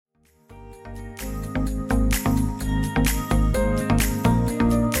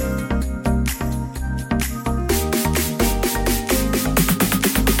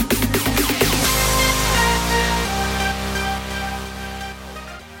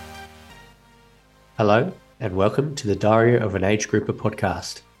Hello, and welcome to the Diary of an Age Grouper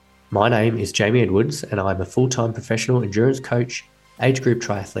podcast. My name is Jamie Edwards, and I'm a full-time professional endurance coach, age group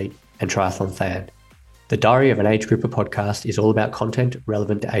triathlete, and triathlon fan. The Diary of an Age Grouper podcast is all about content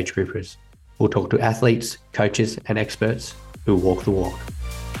relevant to age groupers. We'll talk to athletes, coaches, and experts who walk the walk.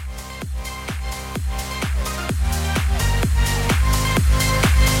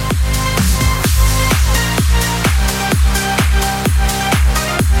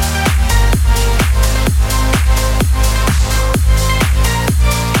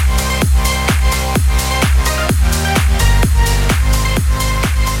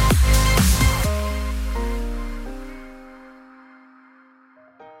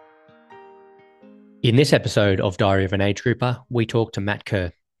 In this episode of Diary of an Age Grouper, we talk to Matt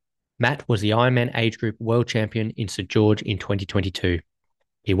Kerr. Matt was the Ironman Age Group World Champion in St. George in 2022.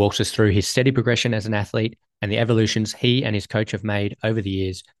 He walks us through his steady progression as an athlete and the evolutions he and his coach have made over the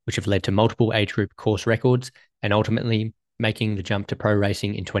years, which have led to multiple age group course records and ultimately making the jump to pro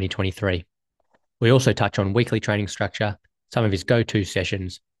racing in 2023. We also touch on weekly training structure, some of his go-to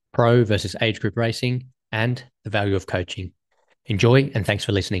sessions, pro versus age group racing, and the value of coaching. Enjoy, and thanks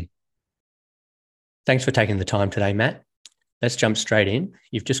for listening. Thanks for taking the time today, Matt. Let's jump straight in.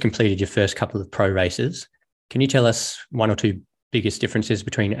 You've just completed your first couple of pro races. Can you tell us one or two biggest differences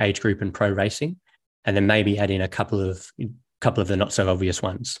between age group and pro racing, and then maybe add in a couple of the not so obvious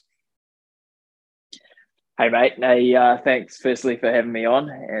ones? Hey, mate. Thanks firstly for having me on,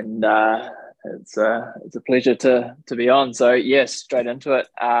 and it's a pleasure to be on. So yes, straight into it.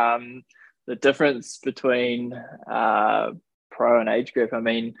 The difference between pro and age group. I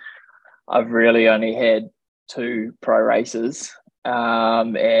mean, I've really only had two pro races,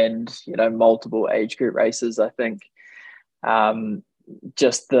 and multiple age group races. I think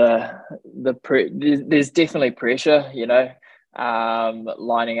just there's definitely pressure,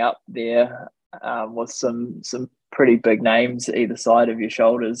 lining up there with some pretty big names either side of your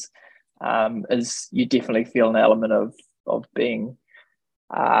shoulders. Is you definitely feel an element of being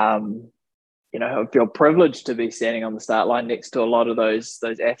I feel privileged to be standing on the start line next to a lot of those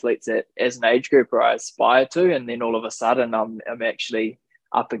athletes that, as an age grouper, I aspire to, and then all of a sudden I'm actually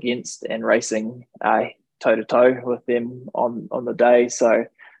up against and racing toe to toe with them on the day. So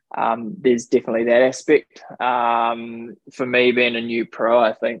there's definitely that aspect. For me, being a new pro,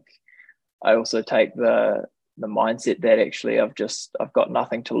 I think I also take the mindset that actually I've got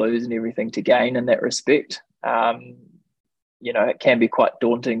nothing to lose and everything to gain in that respect. It can be quite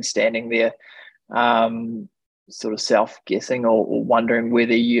daunting standing there, sort of self-guessing or wondering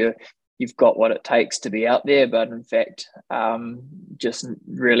whether you've got what it takes to be out there, but in fact, just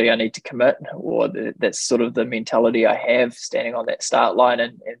really I need to commit, or that's sort of the mentality I have standing on that start line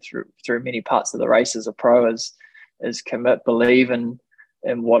and through many parts of the race as a pro is commit, believe in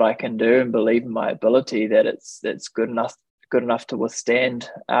what I can do, and believe in my ability that it's good enough to withstand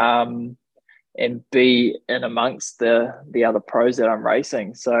and be in amongst the other pros that I'm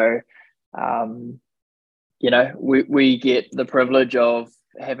racing. So, we get the privilege of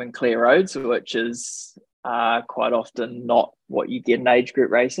having clear roads, which is quite often not what you get in age group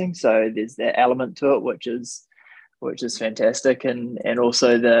racing. So there's that element to it, which is fantastic, and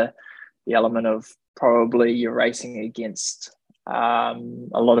also the element of probably you're racing against a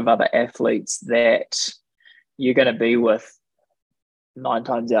lot of other athletes that you're going to be with 9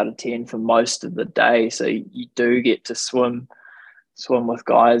 times out of 10 for most of the day. So you do get to swim with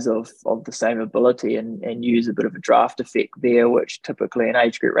guys of the same ability and use a bit of a draft effect there, which typically in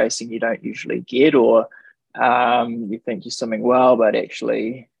age group racing you don't usually get, or you think you're swimming well, but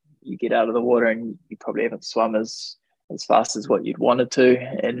actually you get out of the water and you probably haven't swum as fast as what you'd wanted to.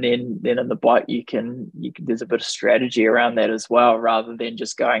 And then in the bike you can there's a bit of strategy around that as well, rather than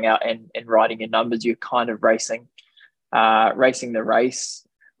just going out and riding your numbers. You're kind of racing the race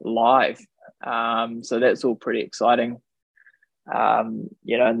live. So that's all pretty exciting. And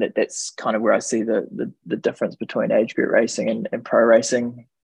that's kind of where I see the difference between age group racing and pro racing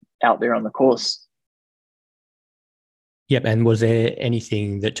out there on the course. Yep. And was there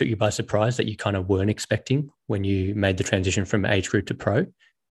anything that took you by surprise that you kind of weren't expecting when you made the transition from age group to pro?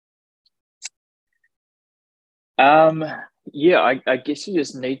 I guess you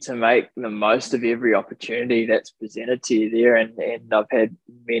just need to make the most of every opportunity that's presented to you there. And I've had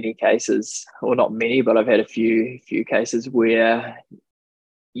many cases, or not many, but I've had a few cases where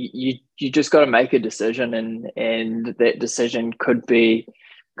you just got to make a decision, and that decision could be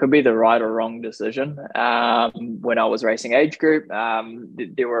the right or wrong decision. When I was racing age group,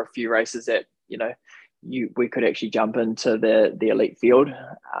 there were a few races that we could actually jump into the elite field,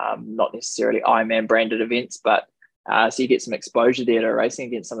 not necessarily Ironman branded events, but So you get some exposure there to racing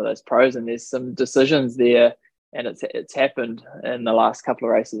against some of those pros, and there's some decisions there, and it's happened in the last couple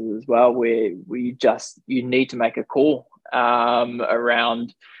of races as well, where you need to make a call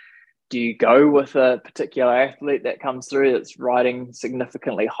around, do you go with a particular athlete that comes through that's riding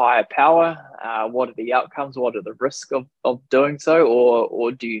significantly higher power? What are the outcomes? What are the risks of doing so?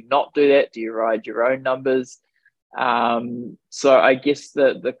 Or do you not do that? Do you ride your own numbers? So I guess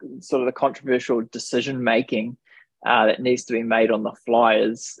the sort of the controversial decision making that needs to be made on the fly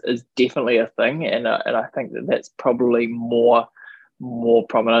is definitely a thing, and I think that's probably more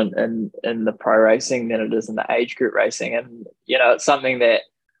prominent in the pro racing than it is in the age group racing. And it's something that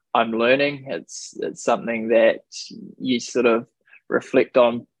I'm learning. It's something that you sort of reflect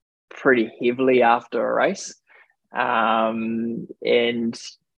on pretty heavily after a race, and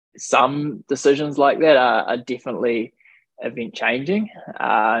some decisions like that are definitely event changing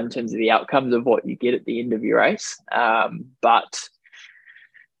in terms of the outcomes of what you get at the end of your race. But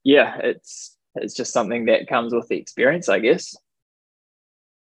yeah, it's just something that comes with the experience, I guess.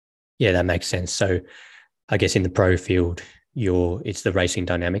 Yeah, that makes sense. So I guess in the pro field, it's the racing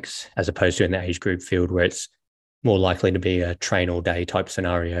dynamics as opposed to in the age group field where it's more likely to be a train all day type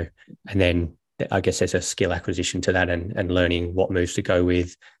scenario. And then I guess there's a skill acquisition to that and learning what moves to go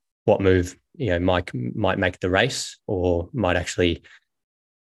with, what move might make the race or might actually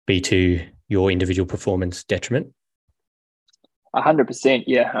be to your individual performance detriment. 100%.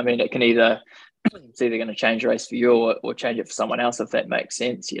 Yeah. I mean, it's either going to change the race for you or change it for someone else, if that makes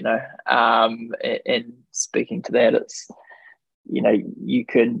sense, and speaking to that, it's, you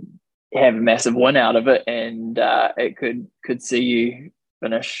could have a massive win out of it, and it could see you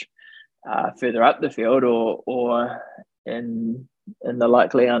finish further up the field, or in the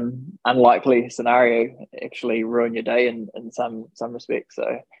likely unlikely scenario, actually ruin your day in some respects.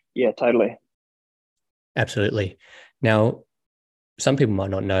 So yeah, totally. Absolutely. Now, some people might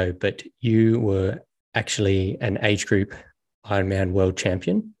not know, but you were actually an age group Ironman world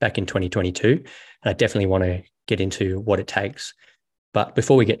champion back in 2022. And I definitely want to get into what it takes. But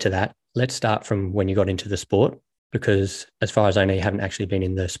before we get to that, let's start from when you got into the sport, because as far as I know, you haven't actually been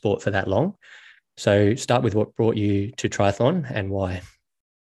in the sport for that long. So start with what brought you to triathlon and why.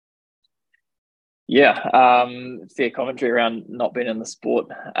 Yeah, fair commentary around not being in the sport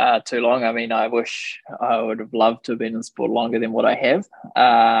too long. I mean, I wish I would have loved to have been in the sport longer than what I have.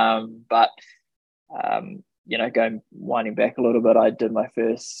 But going winding back a little bit, I did my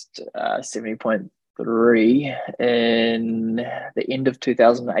first 70.3 in the end of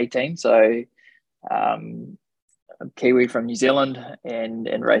 2018. So I'm Kiwi from New Zealand,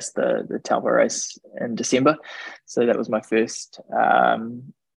 and raced the Taupo race in December. So that was my first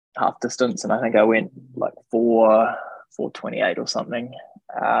half distance, and I think I went like 4:28 or something.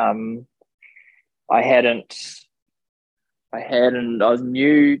 I was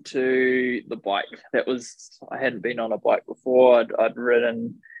new to the bike. I hadn't been on a bike before. I'd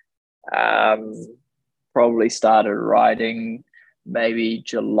ridden, probably started riding maybe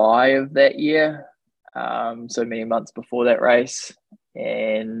July of that year. So many months before that race.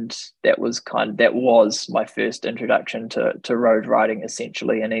 And that was my first introduction to road riding,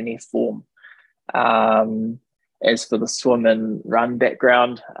 essentially, in any form. As for the swim and run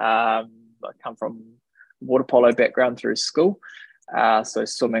background, I come from water polo background through school. So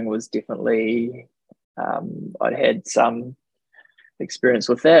swimming was definitely, I'd had some experience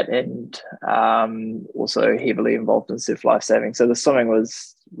with that, and also heavily involved in surf lifesaving. So the swimming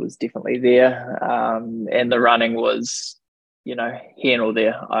was definitely there, and the running was, here nor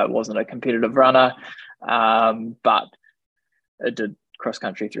there. I wasn't a competitive runner, but I did cross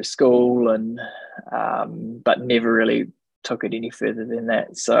country through school, and but never really took it any further than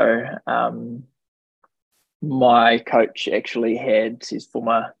that. So my coach actually had his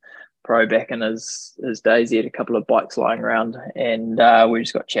former pro back in his days. He had a couple of bikes lying around, and we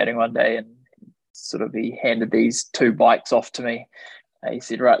just got chatting one day, and sort of he handed these two bikes off to me. He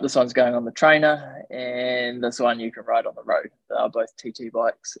said, right, this one's going on the trainer, and this one you can ride on the road. They're both TT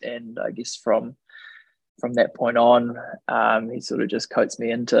bikes. And I guess from that point on, he sort of just coaxed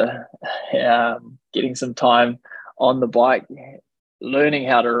me into getting some time on the bike, learning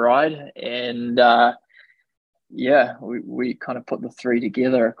how to ride. And we kind of put the three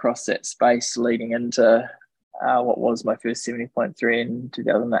together across that space leading into what was my first 70.3 in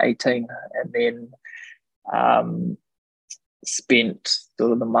 2018. And then spent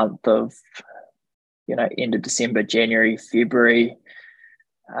sort of the month of, end of December, January, February,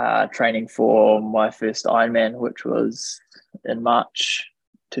 training for my first Ironman, which was in March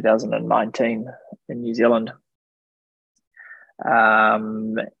 2019 in New Zealand,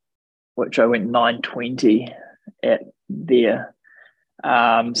 which I went 9:20 at there.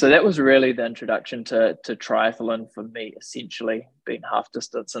 So that was really the introduction to triathlon for me, essentially being half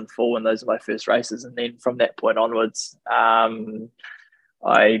distance and full, and those are my first races. And then from that point onwards, I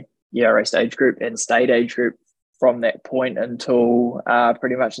raced age group and stayed age group from that point until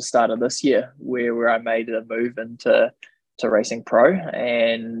pretty much the start of this year, where I made a move into racing pro.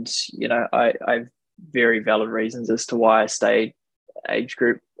 And I've very valid reasons as to why I stayed age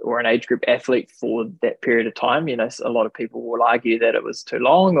group or an age group athlete for that period of time. A lot of people will argue that it was too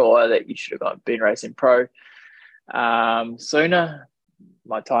long or that you should have been racing pro sooner.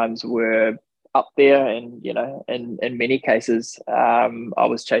 My times were up there, and in many cases I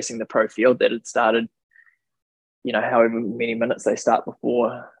was chasing the pro field that had started, however many minutes they start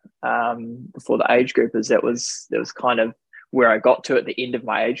before the age groupers. That was kind of where I got to at the end of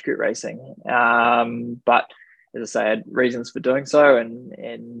my age group racing. But as I say, I had reasons for doing so, and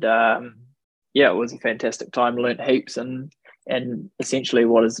it was a fantastic time. Learned heaps, and essentially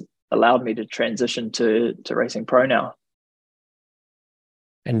what has allowed me to transition to racing pro now.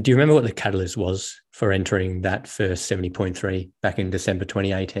 And do you remember what the catalyst was for entering that first 70.3 back in December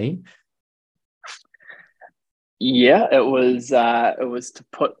 2018? Yeah, it was to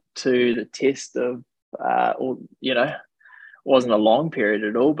put to the test of, wasn't a long period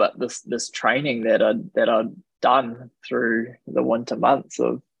at all, but this training that I'd done through the winter months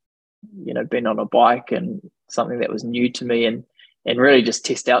of, being on a bike, and something that was new to me, and really just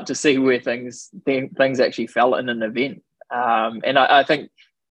test out to see where things actually fell in an event. And I think,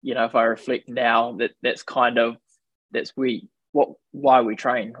 if I reflect now, that's why we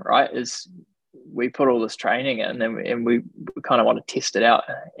train, right? Is we put all this training in, and we kind of want to test it out,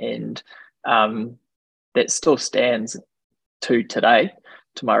 and that still stands to today,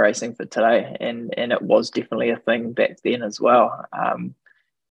 to my racing for today, and it was definitely a thing back then as well.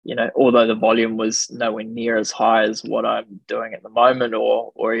 Although the volume was nowhere near as high as what I'm doing at the moment,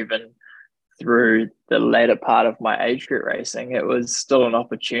 or even through the latter part of my age group racing, it was still an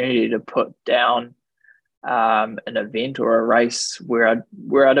opportunity to put down an event or a race where I'd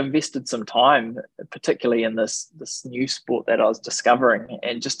invested some time, particularly in this new sport that I was discovering,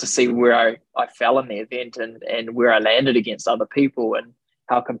 and just to see where I fell in the event, and where I landed against other people, and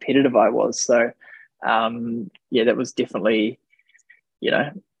how competitive I was. So that was definitely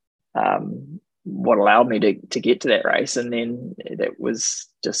what allowed me to get to that race. And then that was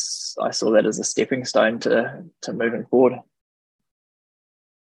just, I saw that as a stepping stone to moving forward.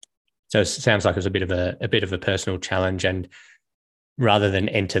 So it sounds like it was a bit of a personal challenge, and rather than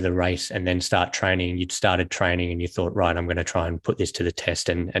enter the race and then start training, you'd started training and you thought, right, I'm going to try and put this to the test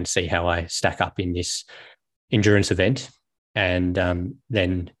and see how I stack up in this endurance event. And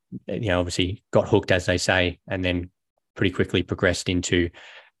then, obviously got hooked, as they say, and then pretty quickly progressed into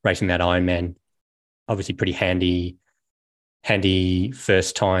racing that Ironman. Obviously pretty handy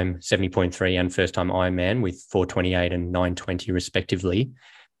first time 70.3 and first time Ironman with 4:28 and 9:20 respectively.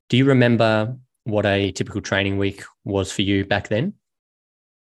 Do you remember what a typical training week was for you back then?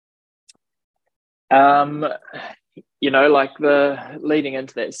 Like the leading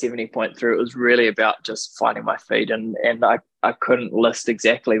into that 70.3, it was really about just finding my feet, and I couldn't list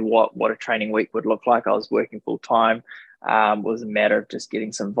exactly what a training week would look like. I was working full time. It was a matter of just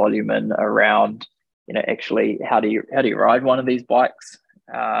getting some volume in around, actually how do you ride one of these bikes,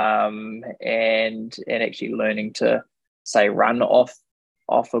 and actually learning to, say, run off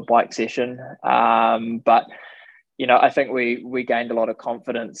a bike session. But I think we gained a lot of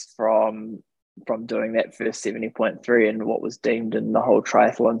confidence from doing that first 70.3, and what was deemed in the whole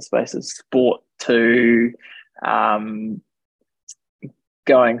triathlon space as sport, to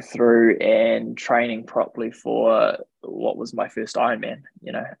going through and training properly for what was my first Ironman.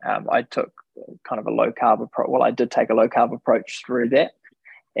 I took kind of a low carb approach. Well, I did take a low carb approach through that,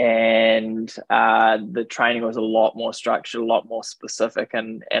 and the training was a lot more structured, a lot more specific,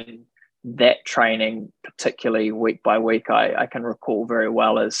 and that training, particularly week by week, I can recall very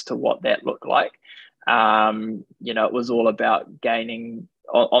well as to what that looked like. It was all about gaining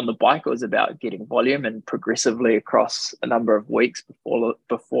on the bike. It was about getting volume, and progressively across a number of weeks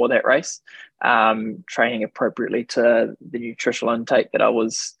before that race, training appropriately to the nutritional intake that I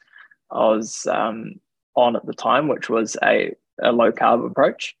was on at the time, which was a low carb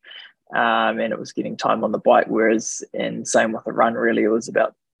approach, and it was getting time on the bike. Whereas, and same with the run, really, it was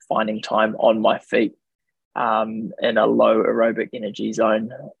about finding time on my feet in a low aerobic energy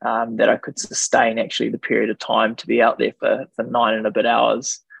zone that I could sustain actually the period of time to be out there for 9 and a bit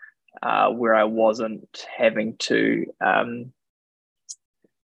hours, where I wasn't having to,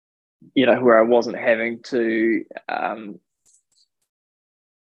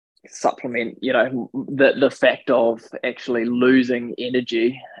 supplement, the fact of actually losing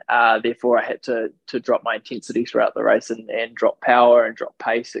energy. Therefore, I had to drop my intensity throughout the race and drop power and drop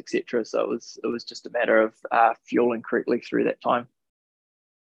pace, etc. So it was just a matter of fueling correctly through that time.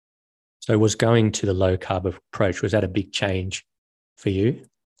 So was going to the low carb approach, was that a big change for you?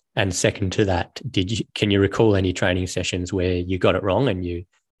 And second to that, can you recall any training sessions where you got it wrong and you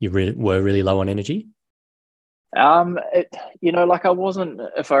were really low on energy? Like I wasn't,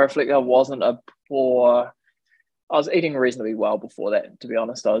 if I reflect, I wasn't a poor. I was eating reasonably well before that, to be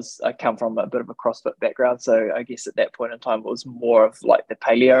honest. I come from a bit of a CrossFit background, so I guess at that point in time it was more of like the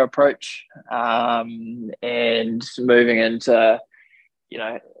paleo approach, and moving into,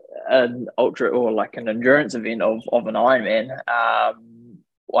 an ultra or like an endurance event of an Ironman.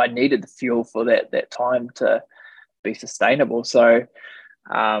 I needed the fuel for that time to be sustainable. So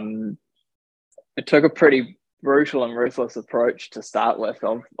it took a pretty brutal and ruthless approach to start with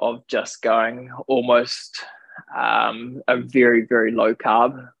of just going almost a very, very low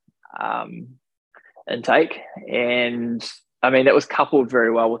carb intake. And I mean, that was coupled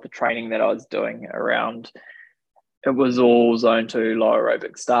very well with the training that I was doing around. It was all zone 2 low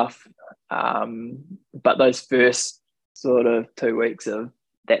aerobic stuff. But those first sort of 2 weeks of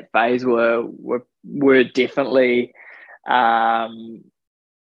that phase were definitely, they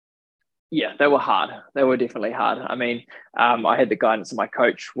were hard. They were definitely hard. I mean, I had the guidance of my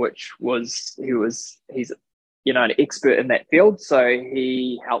coach, he's an expert in that field. So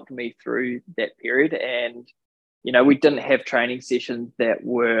he helped me through that period. And, we didn't have training sessions that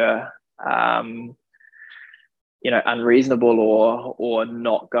were, unreasonable or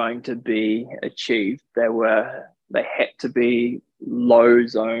not going to be achieved. They had to be low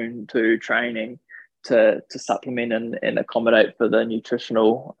zone 2 training to supplement and accommodate for the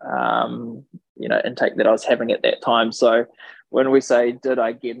nutritional intake that I was having at that time. So when we say, did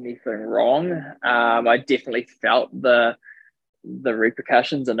I get anything wrong? I definitely felt the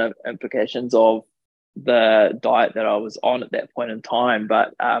repercussions and implications of the diet that I was on at that point in time.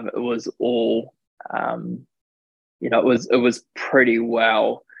 But it was all, it was pretty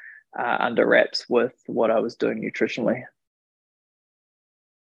well under wraps with what I was doing nutritionally.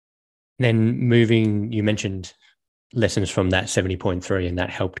 Then you mentioned lessons from that 70.3, and that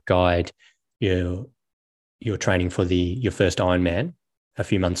helped guide your training for your first Ironman a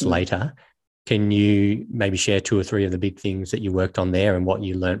few months later. Can you maybe share 2 or 3 of the big things that you worked on there and what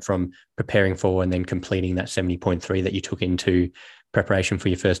you learned from preparing for and then completing that 70.3 that you took into preparation for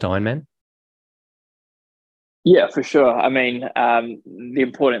your first Ironman? Yeah, for sure. I mean, the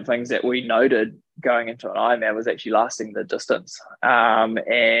important things that we noted going into an Ironman was actually lasting the distance.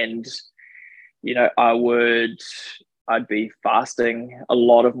 And, I'd be fasting a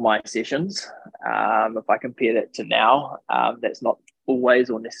lot of my sessions. If I compare that to now, that's not always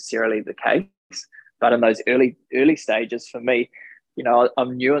or necessarily the case. But in those early stages for me,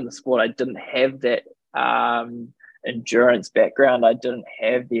 I'm new in the sport. I didn't have that endurance background. I didn't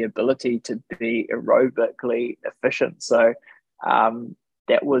have the ability to be aerobically efficient. So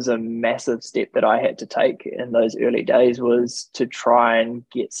that was a massive step that I had to take in those early days, was to try and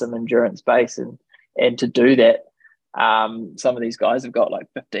get some endurance base. And to do that, some of these guys have got like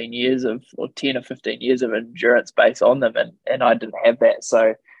 15 years or 10 or 15 years of endurance base on them, and I didn't have that.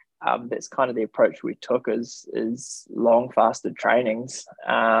 So that's kind of the approach we took, is long fasted trainings,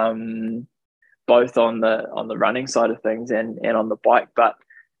 both on the running side of things and on the bike. But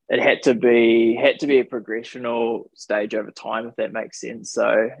it had to be a progressional stage over time, if that makes sense.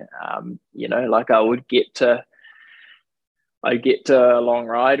 So like I'd get to a long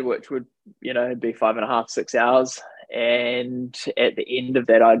ride, which would be 5.5, 6 hours, and at the end of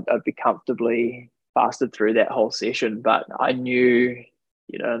that I'd be comfortably fasted through that whole session. But I knew,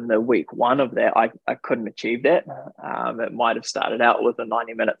 in the week 1 of that, I couldn't achieve that. It might have started out with a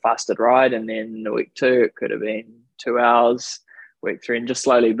 90-minute fasted ride, and then the week 2 it could have been 2 hours, week 3, and just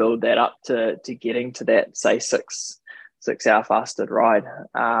slowly build that up to getting to that, say, 6-hour fasted ride.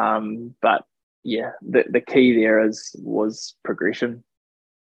 But yeah, the key there was progression.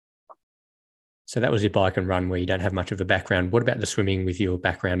 So that was your bike and run, where you don't have much of a background. What about the swimming with your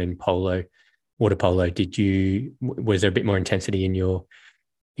background in water polo? Was there a bit more intensity in your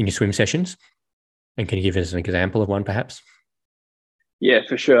swim sessions? And can you give us an example of one, perhaps? Yeah,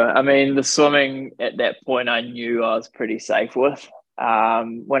 for sure. I mean, the swimming at that point, I knew I was pretty safe with.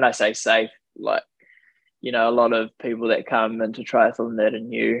 When I say safe, like, a lot of people that come into triathlon that are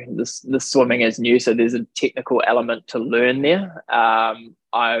new, the swimming is new, so there's a technical element to learn there.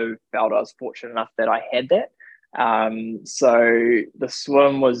 I felt I was fortunate enough that I had that. So the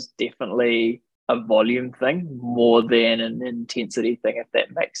swim was definitely a volume thing more than an intensity thing, if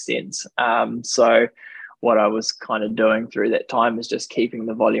that makes sense. So what I was kind of doing through that time is just keeping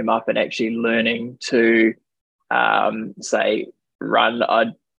the volume up and actually learning to say run.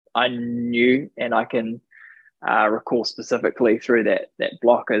 I knew, and I can recall specifically through that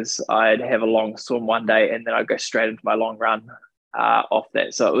block, is I'd have a long swim one day and then I'd go straight into my long run off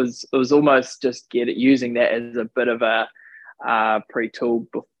that. So it was almost just using that as a bit of a pre-tool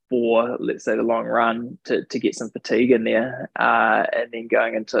before, let's say, the long run to get some fatigue in there, and then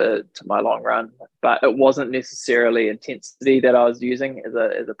going into my long run. But it wasn't necessarily intensity that I was using as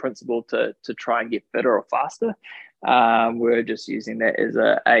a principle to try and get fitter or faster. We're just using that as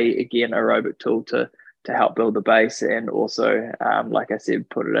again aerobic tool to help build the base, and also, like I said,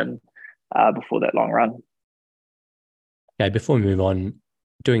 put it in before that long run. Okay, before we move on,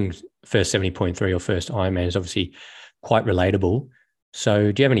 doing first 70.3 or first Ironman is obviously quite relatable.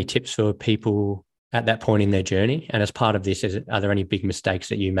 So do you have any tips for people at that point in their journey? And as part of this, are there any big mistakes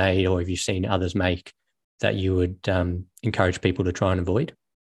that you made, or have you seen others make, that you would encourage people to try and avoid?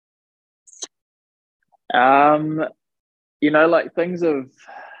 Like things of,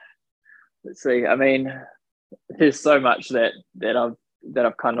 let's see, I mean, there's so much that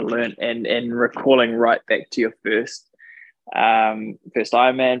I've kind of learned, and recalling right back to your first Ironman,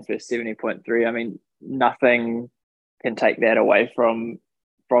 first 70.3. I mean, nothing can take that away from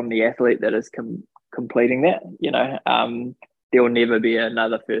the athlete that is completing that. There will never be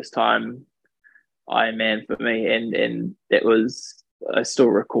another first time Ironman for me, and that was, I still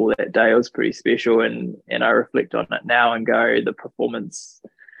recall that day. It was pretty special, and I reflect on it now and go, the performance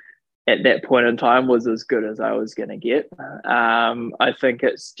at that point in time was as good as I was going to get. I think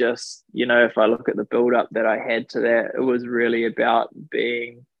it's just, if I look at the build up that I had to that, it was really about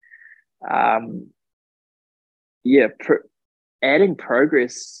being, adding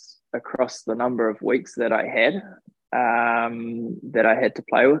progress across the number of weeks that I had, to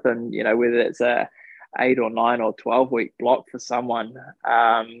play with. And, whether it's a 8 or 9 or 12 week block for someone,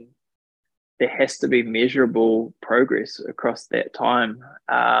 there has to be measurable progress across that time.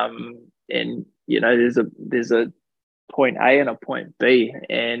 And, there's a point A and a point B,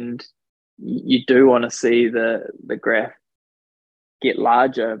 and you do want to see the graph get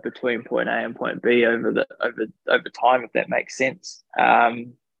larger between point A and point B over time, if that makes sense.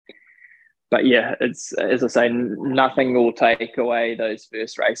 But yeah, it's, as I say, nothing will take away those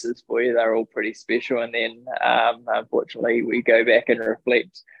first races for you. They're all pretty special. And then unfortunately, we go back and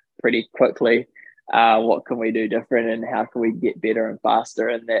reflect pretty quickly. What can we do different, and how can we get better and faster?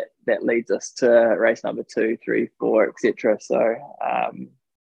 And that leads us to race number 2, 3, 4, etc. So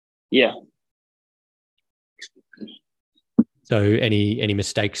yeah. So any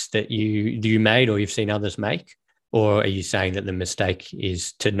mistakes that you made or you've seen others make? Or are you saying that the mistake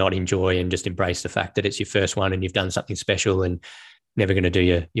is to not enjoy and just embrace the fact that it's your first one and you've done something special and never going to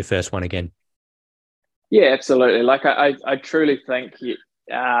do your first one again? Yeah, absolutely. Like I truly think,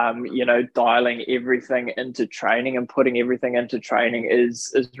 dialing everything into training and putting everything into training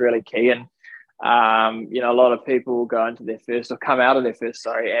is really key. And, a lot of people will go into their first, or come out of their first,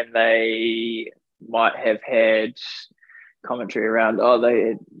 and they might have had commentary around, they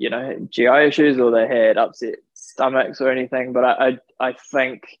had, GI issues, or they had upset stomachs or anything. But I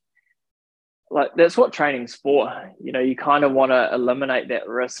think, like, that's what training's for. You kind of want to eliminate that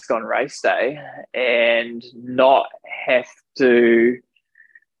risk on race day and not have to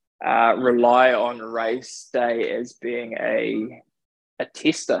rely on race day as being a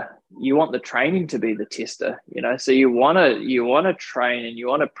tester. You want the training to be the tester, so you want to train, and you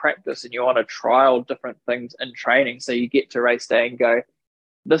want to practice, and you want to trial different things in training, so you get to race day and go,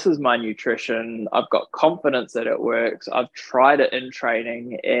 this is my nutrition, I've got confidence that it works, I've tried it in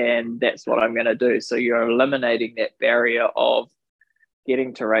training, and that's what I'm going to do. So you're eliminating that barrier of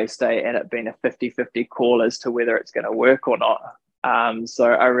getting to race day and it being a 50-50 call as to whether it's going to work or not. So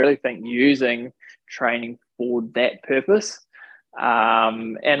I really think using training for that purpose,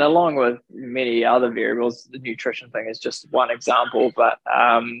 and along with many other variables, the nutrition thing is just one example. But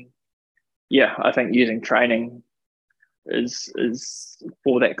I think using training is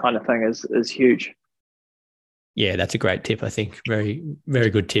for that kind of thing is huge. Yeah, that's a great tip. I think very, very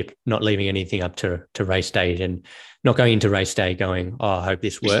good tip. Not leaving anything up to race day, and not going into race day going, I hope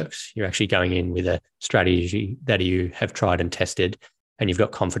this works. You're actually going in with a strategy that you have tried and tested and you've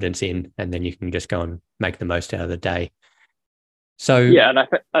got confidence in, and then you can just go and make the most out of the day. So yeah, and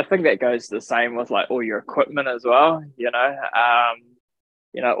I think that goes the same with like all your equipment as well.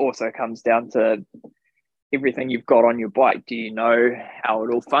 Also comes down to everything you've got on your bike? Do you know how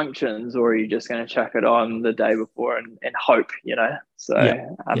it all functions, or are you just going to chuck it on the day before and hope, So Yep.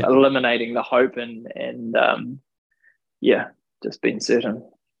 Yep. eliminating the hope and yeah, just being certain.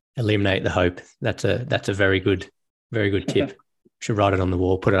 Eliminate the hope. That's a very good tip. Should write it on the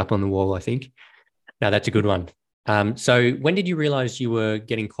wall, put it up on the wall, I think. No, that's a good one. So when did you realize you were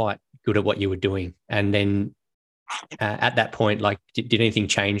getting quite good at what you were doing? And then at that point, like, did anything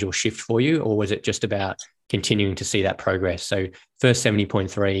change or shift for you, or was it just about continuing to see that progress? So first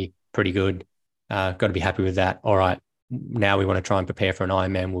 70.3, pretty good. Got to be happy with that. All right, now we want to try and prepare for an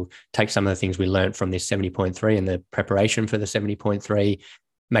Ironman. We'll take some of the things we learned from this 70.3 and the preparation for the 70.3,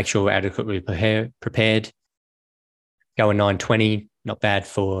 make sure we're adequately prepared. Go a 920, not bad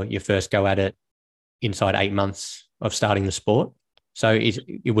for your first go at it inside 8 months of starting the sport. So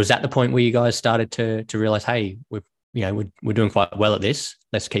it was at the point where you guys started to realize, hey, we're doing quite well at this.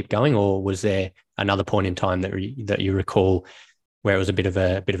 Let's keep going. Or was there another point in time that you recall where it was a bit of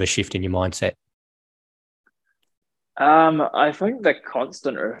a shift in your mindset? I think the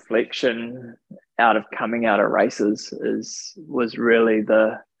constant reflection out of coming out of races was really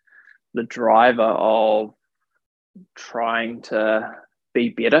the driver of trying to be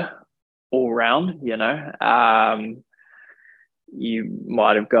better all round. You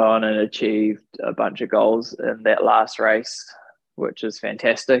might have gone and achieved a bunch of goals in that last race, which is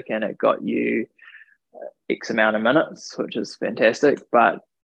fantastic, and it got you X amount of minutes, which is fantastic. But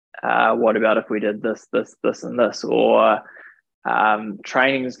what about if we did this, this, this, and this? Or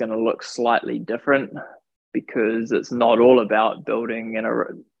training is going to look slightly different because it's not all about building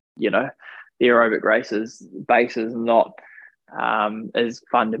the aerobic races base is not is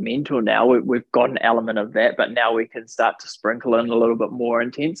fundamental now. We've got an element of that, but now we can start to sprinkle in a little bit more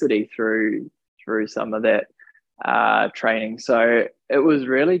intensity through some of that training. So it was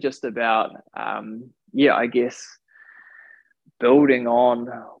really just about, I guess, building on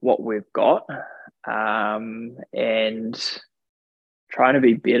what we've got and trying to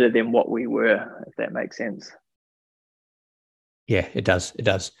be better than what we were, if that makes sense. Yeah, it does. It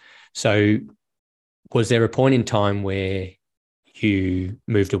does. So was there a point in time where you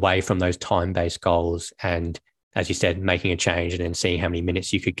moved away from those time-based goals and, as you said, making a change and then seeing how many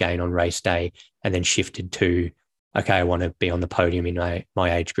minutes you could gain on race day, and then shifted to, okay, I want to be on the podium in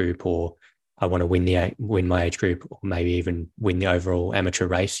my age group, or I want to win my age group, or maybe even win the overall amateur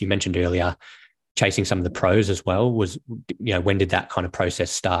race? You mentioned earlier chasing some of the pros as well. When did that kind of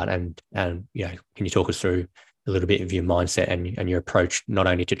process start? And can you talk us through a little bit of your mindset and your approach, not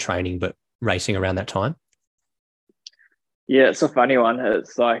only to training, but racing around that time? Yeah, it's a funny one.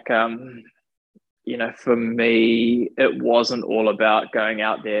 It's like, for me, it wasn't all about going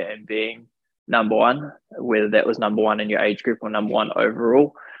out there and being number one, whether that was number one in your age group or number one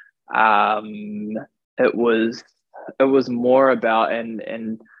overall. It was more about,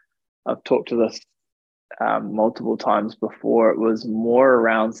 and I've talked to this multiple times before. It was more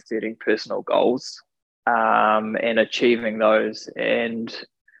around setting personal goals and achieving those. And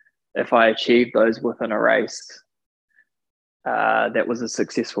if I achieved those within a race, that was a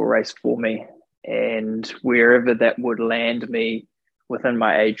successful race for me. And wherever that would land me within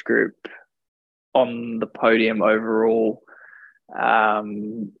my age group on the podium overall,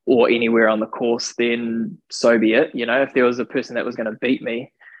 or anywhere on the course, then so be it. If there was a person that was going to beat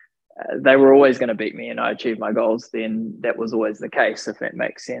me, they were always going to beat me, and I achieved my goals, then that was always the case, if that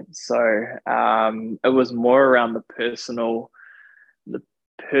makes sense. So it was more around the personal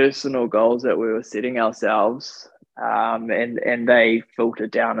goals that we were setting ourselves, and they filter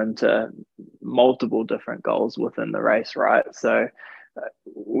down into multiple different goals within the race, right? So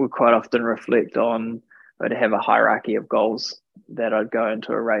we quite often reflect on, I'd have a hierarchy of goals that I'd go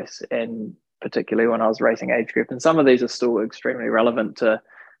into a race, and particularly when I was racing age group, and some of these are still extremely relevant to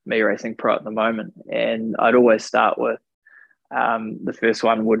me racing pro at the moment. And I'd always start with the first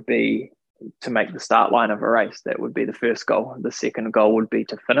one would be to make the start line of a race. That would be the first goal. The second goal would be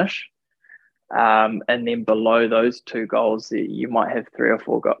to finish. And then below those two goals, you might have three or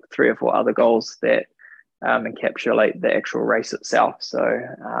four other goals that encapsulate the actual race itself. So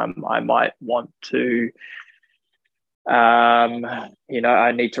I might want to,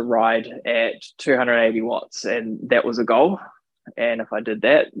 I need to ride at 280 watts, and that was a goal. And if I did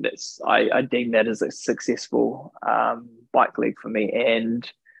that, I deem that as a successful bike leg for me. And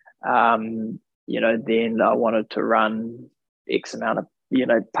then I wanted to run X amount of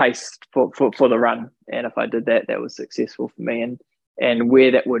pace for the run. And if I did that, that was successful for me. And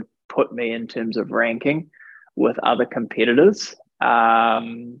where that would put me in terms of ranking with other competitors,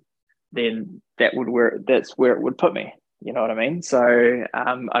 then that's where it would put me. You know what I mean? So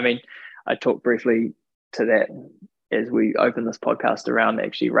I talked briefly to that as we open this podcast around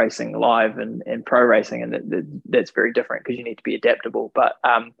actually racing live and pro racing, and that's very different because you need to be adaptable. But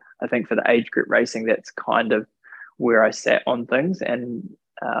I think for the age group racing, that's kind of where I sat on things, and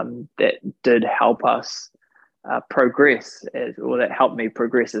that did help us progress, or that helped me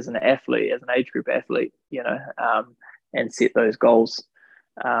progress as an athlete, as an age group athlete, and set those goals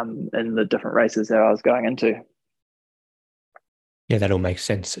in the different races that I was going into. Yeah, that all makes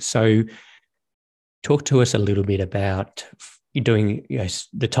sense. So talk to us a little bit about doing,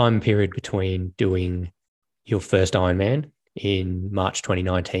 the time period between doing your first Ironman in March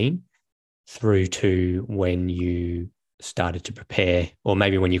 2019 through to when you started to prepare, or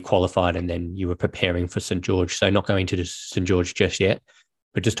maybe when you qualified and then you were preparing for St. George. So not going to St. George just yet,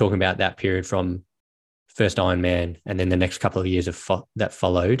 but just talking about that period from first Ironman and then the next couple of years that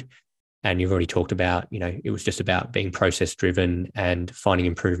followed. And you've already talked about, it was just about being process driven and finding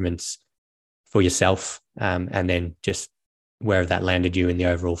improvements for yourself. And then just where that landed you in the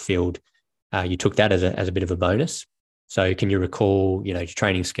overall field, you took that as a bit of a bonus. So can you recall, your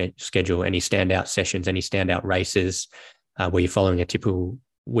training schedule, any standout sessions, any standout races, where you're following a typical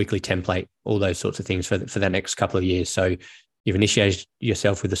weekly template, all those sorts of things for that next couple of years? So you've initiated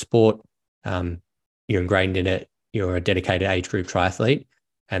yourself with the sport, you're ingrained in it, you're a dedicated age group triathlete,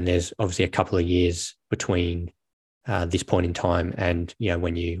 and there's obviously a couple of years between this point in time and,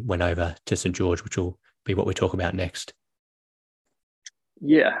 when you went over to St. George, which will be what we talk about next.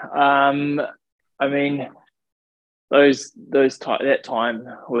 Yeah. I mean, that time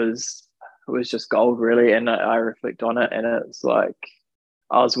was just gold, really. And I reflect on it, and it's like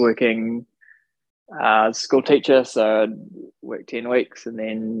I was working school teacher, so I'd work 10 weeks and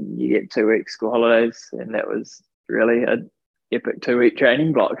then you get 2 weeks school holidays, and that was really a epic 2-week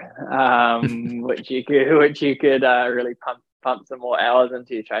training block, which you could really pump some more hours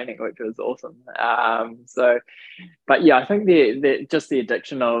into your training, which was awesome. But yeah, I think just the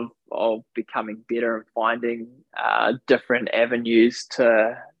addiction of becoming better and finding different avenues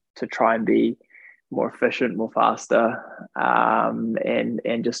to try and be more efficient, more faster,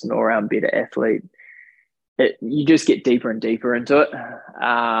 and just an all-around better athlete. You just get deeper and deeper into it.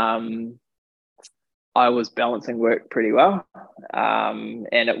 I was balancing work pretty well, and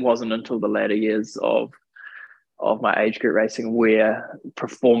it wasn't until the latter years of my age group racing where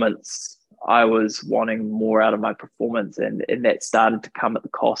performance, I was wanting more out of my performance, and that started to come at the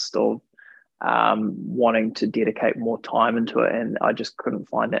cost of wanting to dedicate more time into it, and I just couldn't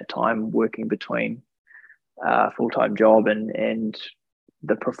find that time working between full-time job and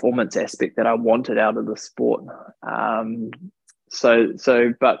the performance aspect that I wanted out of the sport.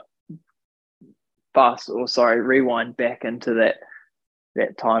 Rewind back into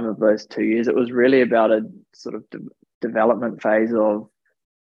that time of those 2 years. It was really about a sort of development phase of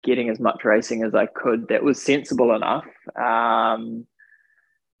getting as much racing as I could that was sensible enough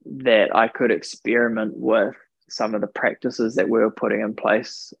that I could experiment with some of the practices that we were putting in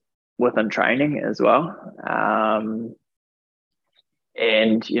place within training as well.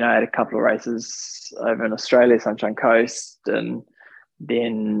 And, I had a couple of races over in Australia, Sunshine Coast, and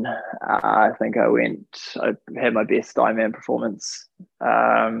then I think I had my best Ironman performance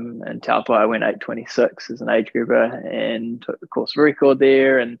in Taupo. I went 8:26 as an age grouper and took the course record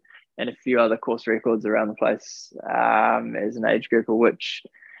there, and a few other course records around the place as an age grouper, which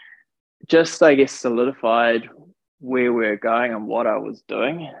just, I guess, solidified where we're going and what I was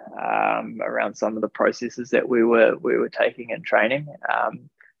doing around some of the processes that we were taking in training.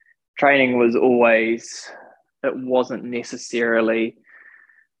 Training was always, it wasn't necessarily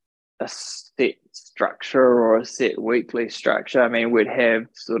a set structure or a set weekly structure. I mean, we'd have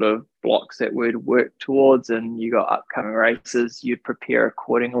sort of blocks that we'd work towards, and you got upcoming races, you'd prepare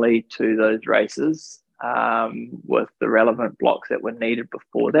accordingly to those races with the relevant blocks that were needed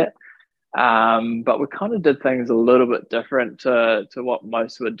before that. But we kind of did things a little bit different to what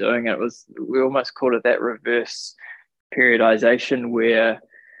most were doing. We almost called it that reverse periodization, where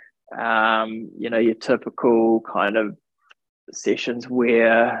your typical kind of sessions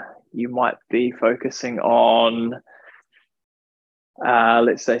where you might be focusing on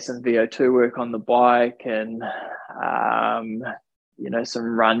let's say some VO2 work on the bike, and some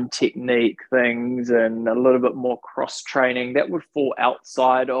run technique things, and a little bit more cross training that would fall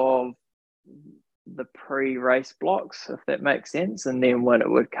outside of the pre-race blocks, if that makes sense. And then when it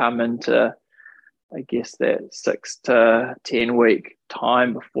would come into, I guess, that 6 to 10 week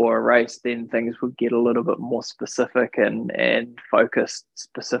time before a race, then things would get a little bit more specific and focused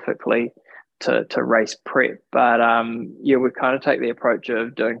specifically to race prep. But we kind of take the approach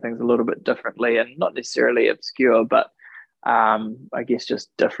of doing things a little bit differently, and not necessarily obscure, but I guess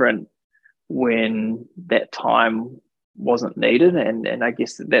just different when that time wasn't needed, and I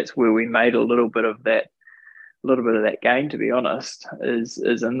guess that's where we made a little bit of that gain, to be honest,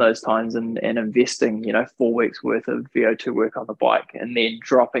 is in those times, and investing 4 weeks worth of VO2 work on the bike, and then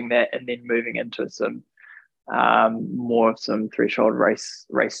dropping that, and then moving into some more of some threshold race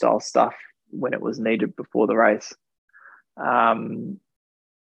style stuff when it was needed before the race.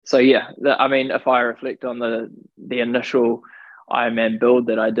 So yeah, I mean, if I reflect on the initial Ironman build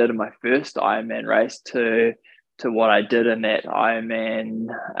that I did in my first Ironman race to what I did in that Ironman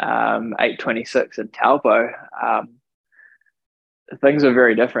 826 in Taupo, things were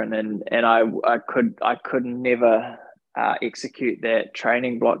very different, and I could never execute that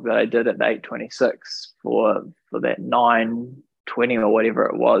training block that I did at the 826 for that 920 or whatever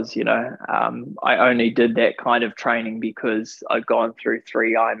it was. I only did that kind of training because I'd gone through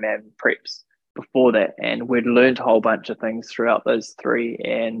 3 Ironman preps before that, and we'd learned a whole bunch of things throughout those 3,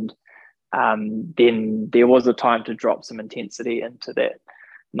 and then there was a time to drop some intensity into that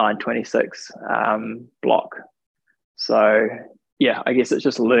 926 block. So yeah, I guess it's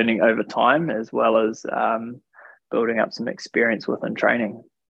just learning over time, as well as building up some experience within training.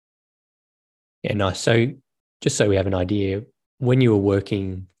 Yeah, nice. So just so we have an idea, when you were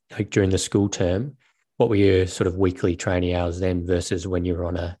working during the school term, what were your sort of weekly training hours then versus when you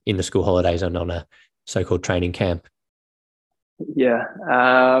were in the school holidays and on a so-called training camp? Yeah.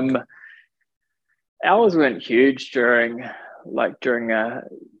 Hours weren't huge during a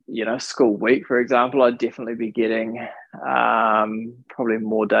school week, for example. I'd definitely be getting probably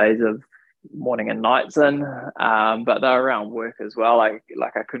more days of morning and nights in, but they're around work as well. I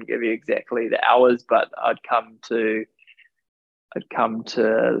couldn't give you exactly the hours, but I'd come to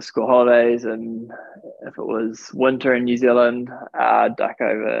the school holidays, and if it was winter in New Zealand, I'd duck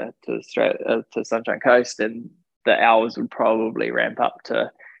over to Australia, to Sunshine Coast, and the hours would probably ramp up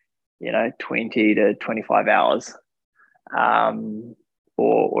to 20 to 25 hours,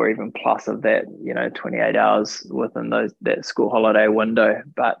 or even plus of that, 28 hours within that school holiday window.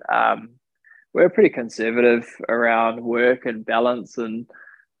 But we're pretty conservative around work and balance, and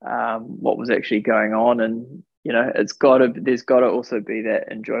what was actually going on. And there's got to also be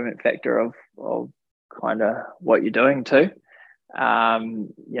that enjoyment factor of kind of what you're doing too.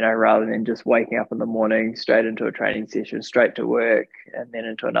 Rather than just waking up in the morning, straight into a training session, straight to work, and then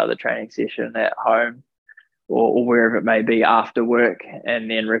into another training session at home, or wherever it may be after work,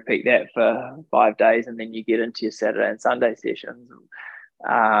 and then repeat that for 5 days, and then you get into your Saturday and Sunday sessions.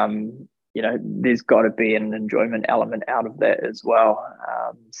 There's got to be an enjoyment element out of that as well.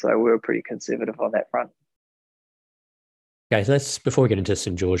 So we were pretty conservative on that front. Okay, so before we get into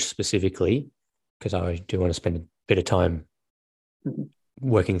St. George specifically, because I do want to spend a bit of time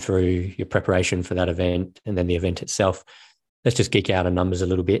working through your preparation for that event and then the event itself, let's just geek out on numbers a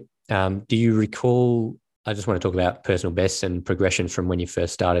little bit. Do you recall, I just want to talk about personal bests and progression from when you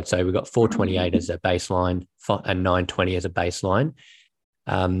first started. So we've got 428 as a baseline and 920 as a baseline.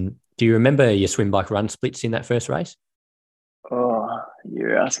 Do you remember your swim, bike, run splits in that first race? Oh,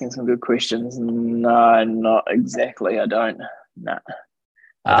 you're asking some good questions. No, not exactly. I don't. No.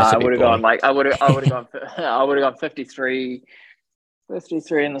 I would have gone I would have gone 53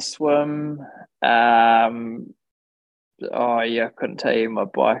 in the swim. I couldn't tell you my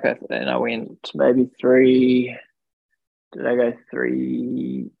bike. And I went maybe 3. Did I go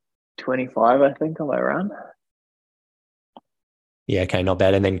 325? I think on my run. Yeah, okay, not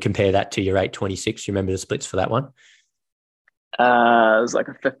bad. And then compare that to your 826. You remember the splits for that one? It was like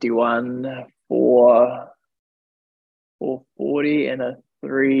a 51 440 and a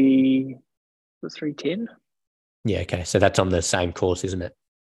 310. Yeah, okay. So that's on the same course, isn't it?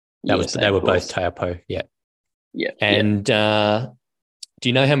 They were both Taupo, yeah. Yeah. And do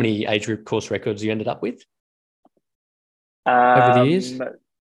you know how many age group course records you ended up with over the years?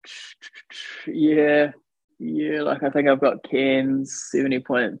 Yeah. Like I think I've got Ken's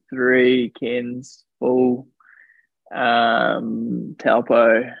 70.3, Ken's full,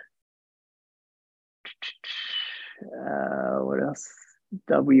 Taupo. What else?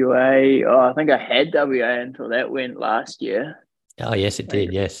 WA. Oh, I think I had WA until that went last year. Oh, yes, it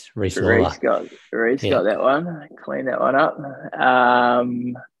did. Yes. Reece got that one. Clean that one up.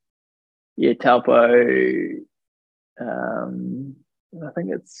 Taupo. I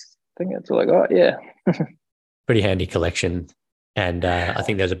think that's all I got. Yeah. Pretty handy collection. And I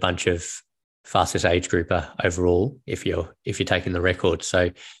think there's a bunch of fastest age grouper overall if you're taking the record. So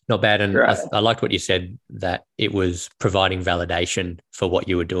not bad. And right. I liked what you said, that it was providing validation for what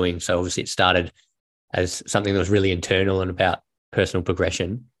you were doing. So obviously it started as something that was really internal and about personal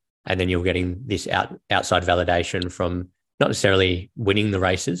progression. And then you're getting this outside validation from not necessarily winning the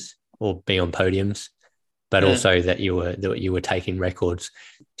races, or be on podiums, but Mm. also that you were taking records.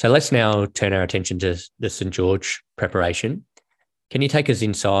 So let's now turn our attention to the St. George preparation. Can you take us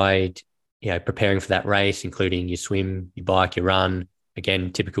inside, preparing for that race, including your swim, your bike, your run?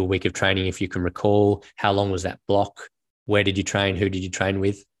 Again, typical week of training, if you can recall. How long was that block? Where did you train? Who did you train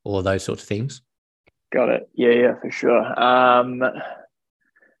with? All of those sorts of things. Got it. Yeah, for sure.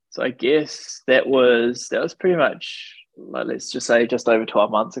 So I guess that was pretty much, like, let's just say just over 12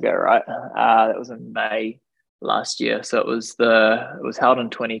 months ago, right? That was in May last year. So it was held in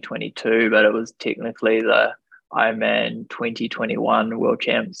 2022, but it was technically the Ironman 2021 World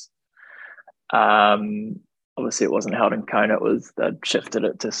Champs. Obviously it wasn't held in Kona, they shifted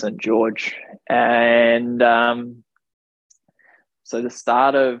it to St. George. And so the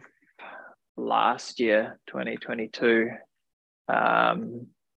start of last year, 2022,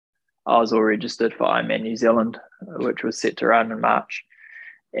 I was all registered for Ironman New Zealand, which was set to run in March.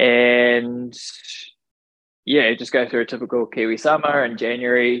 And yeah, just go through a typical Kiwi summer in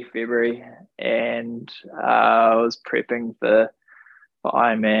January, February. And I was prepping for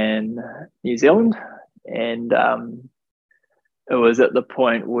Ironman New Zealand. And it was at the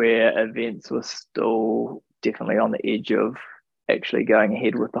point where events were still definitely on the edge of actually going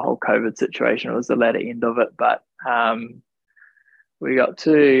ahead with the whole COVID situation. It was the latter end of it. But we got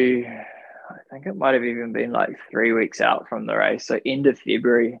to, I think it might have even been like 3 weeks out from the race, so end of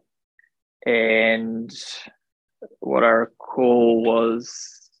February. And what I recall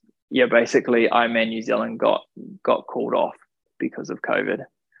was, yeah, basically Ironman New Zealand got called off because of COVID,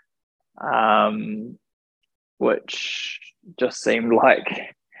 which just seemed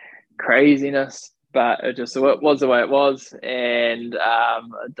like craziness, but it was the way it was. And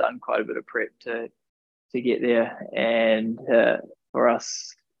I'd done quite a bit of prep to get there. And for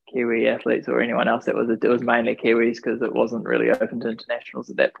us Kiwi athletes or anyone else, it was mainly Kiwis, because it wasn't really open to internationals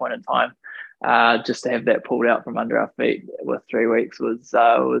at that point in time. Just to have that pulled out from under our feet with 3 weeks was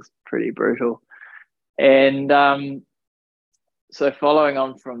pretty brutal. And so following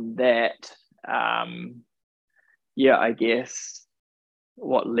on from that, I guess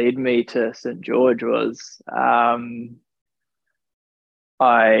what led me to St. George was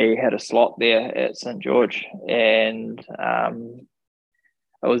I had a slot there at St. George, and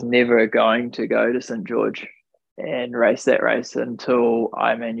I was never going to go to St. George and race that race until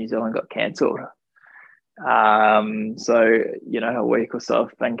Ironman New Zealand got cancelled. So, a week or so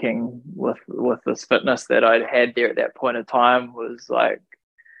of thinking with this fitness that I'd had there at that point in time was like,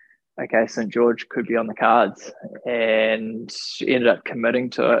 okay, St. George could be on the cards, and ended up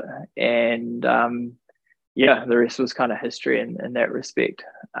committing to it. And the rest was kind of history in that respect.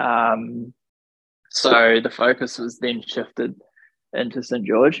 So the focus was then shifted into St.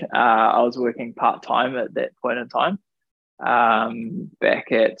 George. I was working part-time at that point in time,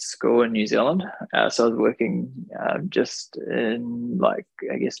 back at school in New Zealand. So I was working just in, like,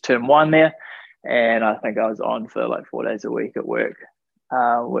 I guess, term one there. And I think I was on for like 4 days a week at work,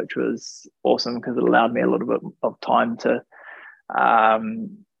 which was awesome because it allowed me a little bit of time to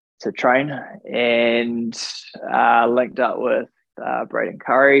train. And linked up with Braden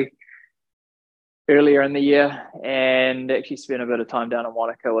Curry earlier in the year, and actually spent a bit of time down in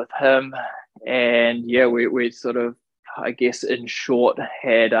Wanaka with him. And we sort of, I guess in short,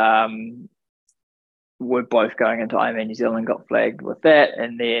 had we're both going into Ironman New Zealand, got flagged with that,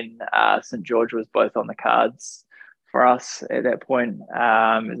 and then St. George was both on the cards for us at that point.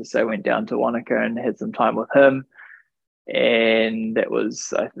 As I say, went down to Wanaka and had some time with him, and that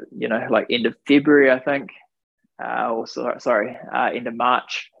was like end of February, I think. End of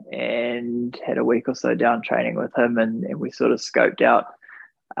March, and had a week or so down training with him, and we sort of scoped out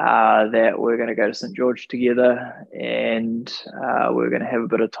that we're going to go to St. George together, and we're going to have a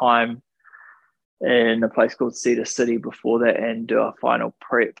bit of time in a place called Cedar City before that and do our final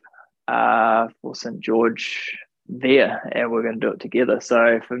prep for St. George there, and we're going to do it together.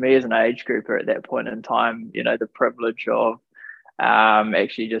 So for me as an age grouper at that point in time, the privilege of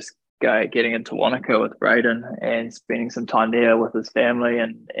actually just getting into Wanaka with Braden and spending some time there with his family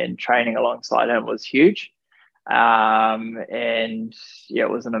and training alongside him was huge. And it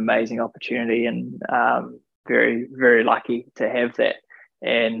was an amazing opportunity, and very, very lucky to have that,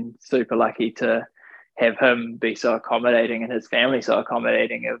 and super lucky to have him be so accommodating and his family so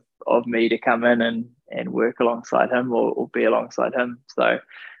accommodating of me to come in and work alongside him or be alongside him. So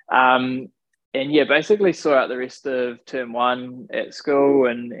basically saw out the rest of term one at school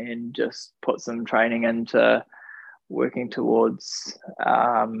and just put some training into working towards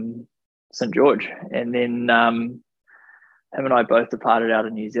St. George. And then him and I both departed out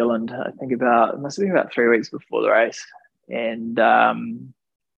of New Zealand, I think it must have been about 3 weeks before the race. And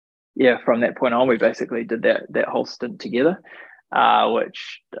yeah, from that point on, we basically did that whole stint together,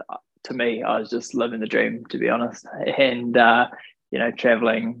 which to me, I was just living the dream, to be honest. And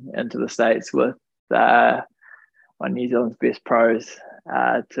traveling into the States with one of New Zealand's best pros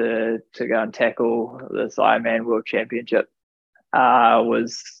to go and tackle this Ironman World Championship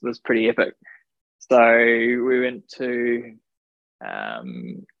was pretty epic. So we went to a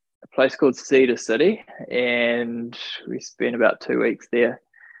place called Cedar City, and we spent about 2 weeks there,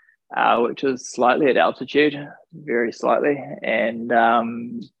 which was slightly at altitude, very slightly, and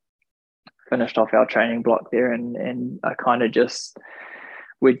finished off our training block there. And I kind of just,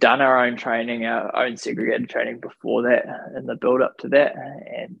 we'd done our own training, our own segregated training before that, in the build up to that,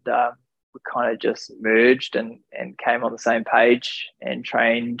 and we kind of just merged and came on the same page and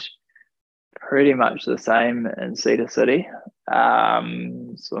trained pretty much the same in Cedar City.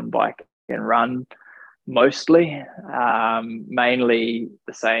 Swim, bike, and run mostly, mainly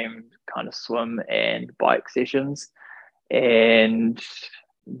the same kind of swim and bike sessions. And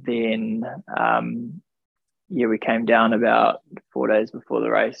then, we came down about 4 days before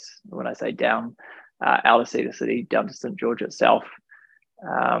the race. When I say down, out of Cedar City, down to St. George itself,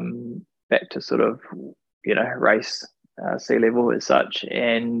 back to sort of, race sea level as such.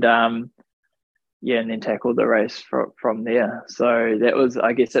 And and then tackled the race from there. So that was,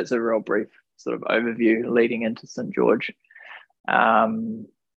 I guess that's a real brief sort of overview leading into St. George.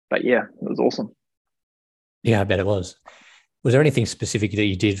 But yeah, it was awesome. Yeah, I bet it was. Was there anything specific that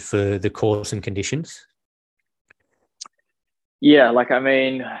you did for the course and conditions? Yeah, as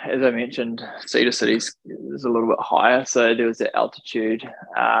I mentioned, Cedar City is a little bit higher, so there was that altitude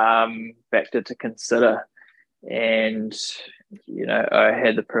factor to consider. And I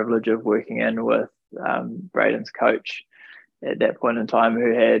had the privilege of working in with Braden's coach at that point in time,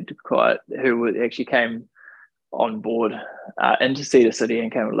 who actually came on board into Cedar City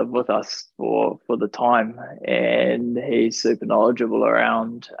and came and live with us for the time. And he's super knowledgeable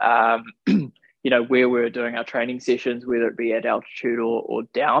around where we're doing our training sessions, whether it be at altitude or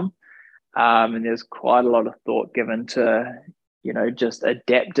down. And there's quite a lot of thought given to just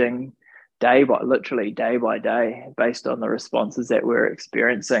adapting literally day by day, based on the responses that we're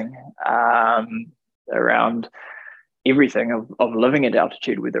experiencing around everything of living at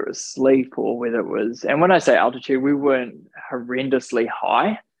altitude, whether it was sleep or whether it was, and when I say altitude, we weren't horrendously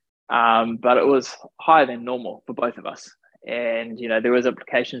high, but it was higher than normal for both of us. And, there was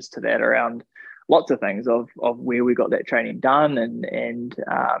implications to that around lots of things of where we got that training done and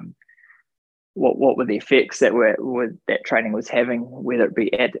what were the effects that that training was having, whether it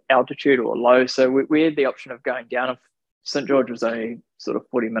be at altitude or low. So we had the option of going down. St. George was only sort of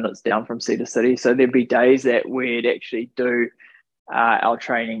 40 minutes down from Cedar City. So there'd be days that we'd actually do our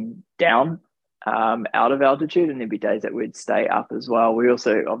training down out of altitude, and there'd be days that we'd stay up as well. We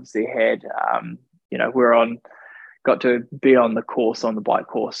also obviously had, got to be on the course, on the bike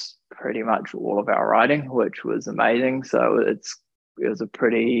course, pretty much all of our riding, which was amazing. So it was a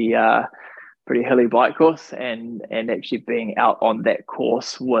pretty hilly bike course, and actually being out on that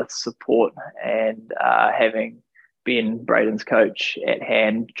course with support and having Ben, Braden's coach, at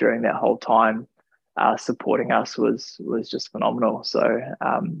hand during that whole time, supporting us was just phenomenal. So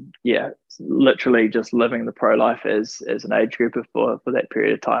literally just living the pro life as an age grouper for that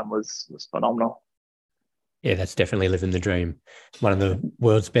period of time was phenomenal. Yeah, that's definitely living the dream. One of the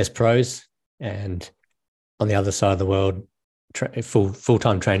world's best pros, and on the other side of the world,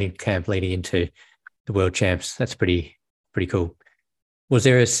 full-time training camp leading into the world champs. That's pretty cool. Was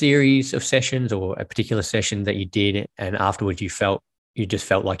there a series of sessions or a particular session that you did and afterwards you just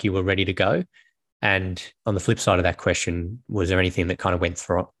felt like you were ready to go? And on the flip side of that question, was there anything that kind of went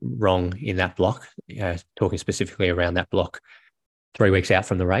wrong in that block, talking specifically around that block 3 weeks out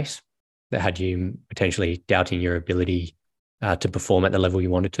from the race, that had you potentially doubting your ability to perform at the level you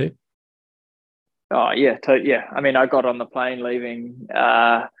wanted to? Oh yeah, yeah. I got on the plane leaving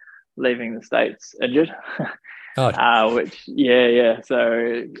the States injured. Which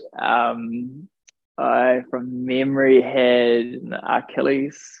So I, from memory, had an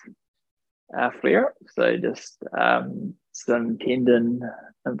Achilles flare up. So just some tendon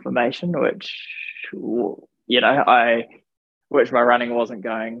inflammation, which my running wasn't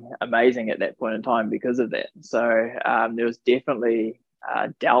going amazing at that point in time because of that. So there was definitely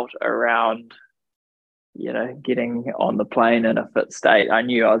doubt around getting on the plane in a fit state. I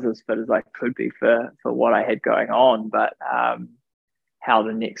knew I was as fit as I could be for what I had going on, but how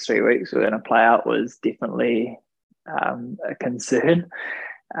the next 3 weeks were going to play out was definitely a concern.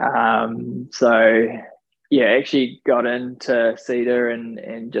 Actually got into Cedar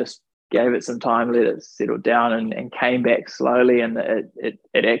and just gave it some time, let it settle down, and came back slowly. And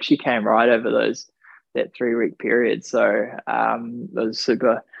it actually came right over that 3 week period. So I was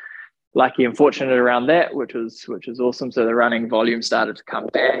super lucky and fortunate around that, which was awesome. So the running volume started to come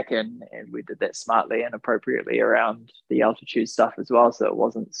back, and we did that smartly and appropriately around the altitude stuff as well. So it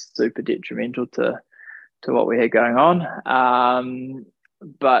wasn't super detrimental to what we had going on.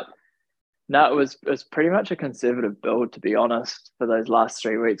 But no, it was pretty much a conservative build, to be honest, for those last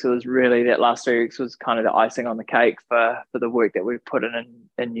 3 weeks. It was really that last 3 weeks was kind of the icing on the cake for the work that we put in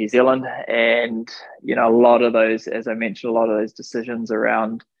New Zealand. And, a lot of those, as I mentioned, a lot of those decisions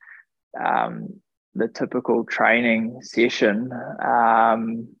around the typical training session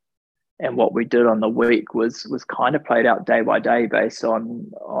and what we did on the week was kind of played out day by day based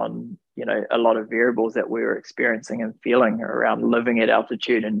on a lot of variables that we were experiencing and feeling around living at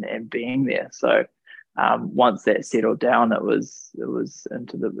altitude and being there. So once that settled down, it was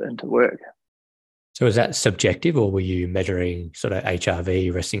into work. So was that subjective, or were you measuring sort of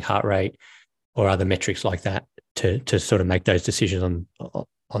HRV, resting heart rate, or other metrics like that to sort of make those decisions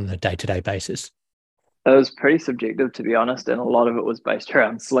on the day-to-day basis? It was pretty subjective, to be honest, and a lot of it was based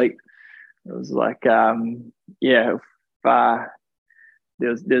around sleep. It was like,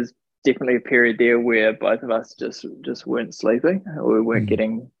 there's definitely a period there where both of us just weren't sleeping. We weren't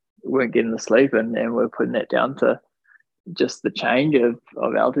getting the sleep, and we're putting that down to just the change of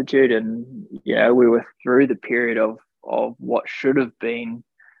altitude. And we were through the period of what should have been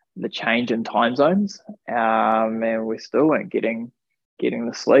the change in time zones, and we still weren't getting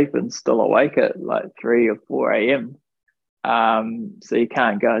the sleep and still awake at like 3 or 4 a.m. So you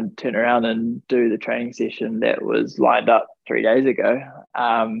can't go and turn around and do the training session that was lined up 3 days ago,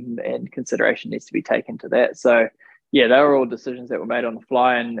 and consideration needs to be taken to that. So yeah, they were all decisions that were made on the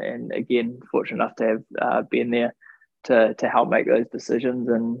fly, and again, fortunate enough to have been there to help make those decisions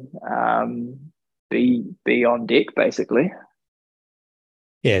and be on deck basically.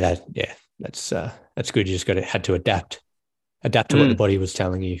 That's good. You just had to adapt to what the body was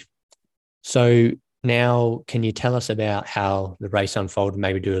telling you. So now, can you tell us about how the race unfolded?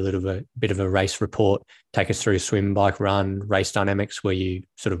 Maybe do a bit of a race report. Take us through swim, bike, run, race dynamics. Were you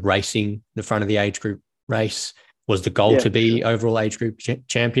sort of racing the front of the age group race? Was the goal to be overall age group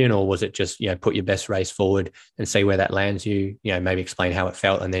champion, or was it just put your best race forward and see where that lands you? Maybe explain how it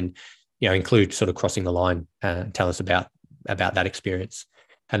felt, and then include sort of crossing the line. Tell us about that experience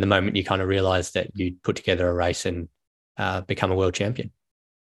and the moment you kind of realised that you'd put together a race and become a world champion.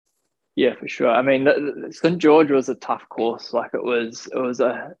 Yeah, for sure. I mean, St. George was a tough course. Like it was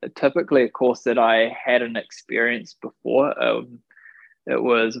typically a course that I hadn't experienced before. It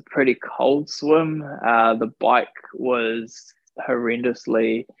was a pretty cold swim. The bike was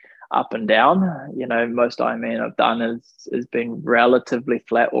horrendously up and down. Most Ironman I've done has been relatively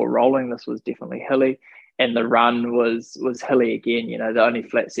flat or rolling. This was definitely hilly, and the run was hilly again. The only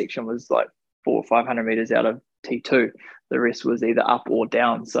flat section was like 400 or 500 meters out of T2. The rest was either up or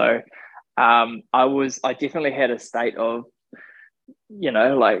down. So I definitely had a state of,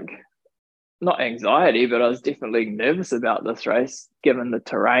 like, not anxiety, but I was definitely nervous about this race, given the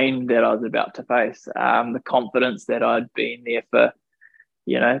terrain that I was about to face. The confidence that I'd been there for,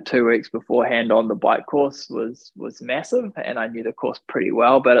 2 weeks beforehand on the bike course was massive, and I knew the course pretty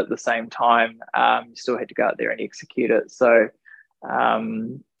well. But at the same time, you still had to go out there and execute it. So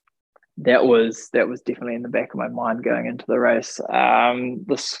that was definitely in the back of my mind going into the race.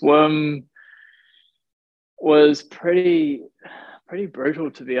 The swim was pretty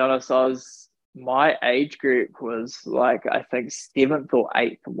brutal, to be honest. My age group was like, I think 7th or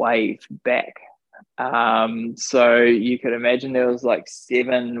 8th wave back. So you could imagine there was like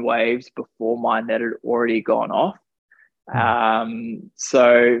 7 waves before mine that had already gone off.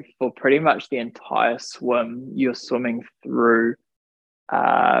 So for pretty much the entire swim, you're swimming through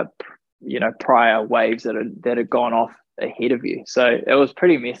prior waves that had gone off ahead of you. So it was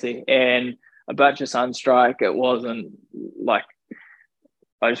pretty messy and a bunch of sunstrike. It wasn't like,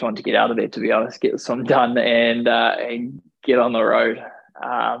 I just wanted to get out of there, to be honest, get the swim done and get on the road.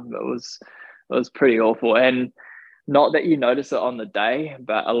 It was pretty awful. And not that you notice it on the day,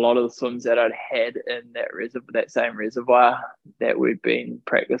 but a lot of the swims that I'd had in that same reservoir that we'd been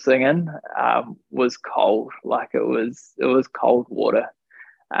practicing in was cold. Like it was cold water.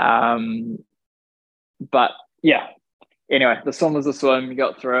 But yeah, anyway, the swim was a swim. You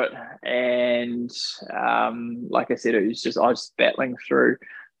got through it, and like I said, I was battling through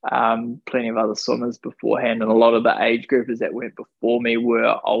plenty of other swimmers beforehand, and a lot of the age groupers that went before me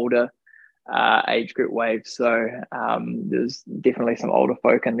were older age group waves. So there's definitely some older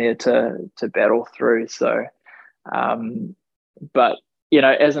folk in there to battle through. So, but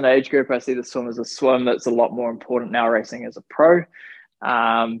as an age group, I see the swim as a swim. That's a lot more important now racing as a pro.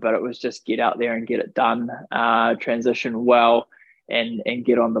 But it was just get out there and get it done, transition well, and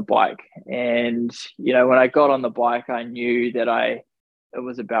get on the bike. And when I got on the bike, I knew that it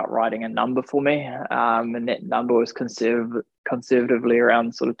was about riding a number for me, and that number was conservatively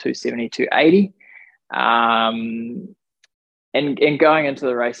around sort of 270, 280. And going into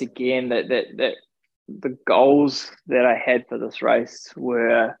the race again, that the goals that I had for this race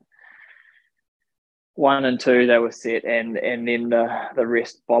were 1 and 2. They were set, and then the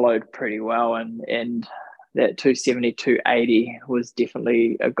rest followed pretty well, and that 270, 280 was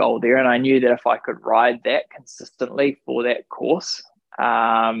definitely a goal there. And I knew that if I could ride that consistently for that course,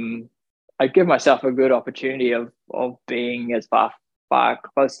 I'd give myself a good opportunity of being as far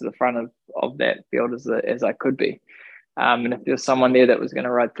close to the front of that field as I could be. And if there's someone there that was going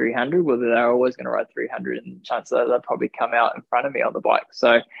to ride 300, well, they're always going to ride 300, and chances are they'll probably come out in front of me on the bike.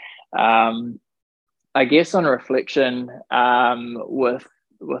 So I guess on reflection, with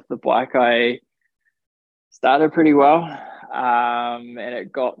the bike, I started pretty well, and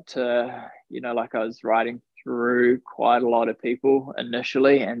it got to, like I was riding through quite a lot of people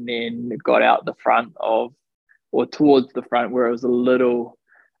initially, and then got out the front or towards the front where it was a little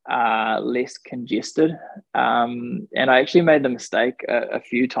less congested. And I actually made the mistake a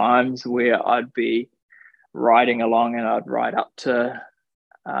few times where I'd be riding along and I'd ride up to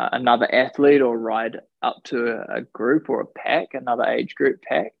another athlete or ride up to a group or a pack, another age group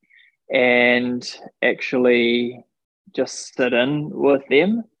pack, and actually just sit in with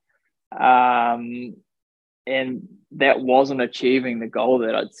them. And that wasn't achieving the goal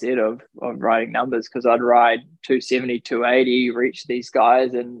that I'd set of riding numbers, because I'd ride 270, 280, reach these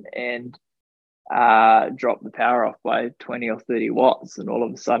guys and drop the power off by 20 or 30 watts. And all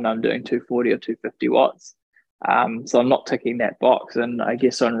of a sudden I'm doing 240 or 250 watts. So I'm not ticking that box. And I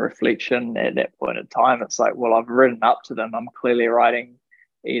guess on reflection at that point in time, it's like, well, I've ridden up to them. I'm clearly riding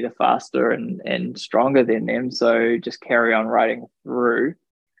either faster and stronger than them. So just carry on riding through.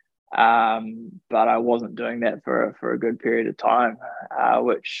 But I wasn't doing that for a good period of time,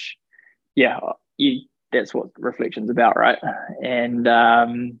 which, that's what reflection's about, right? And I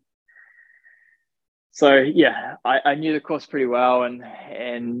knew the course pretty well, and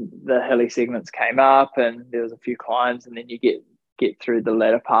the hilly segments came up, and there was a few climbs, and then you get through the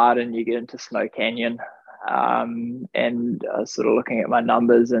latter part, and you get into Snow Canyon. And I was sort of looking at my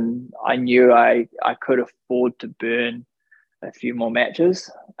numbers, and I knew I could afford to burn a few more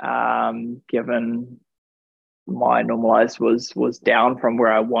matches, given my normalized was down from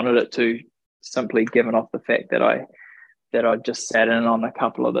where I wanted it to, simply given off the fact that I just sat in on a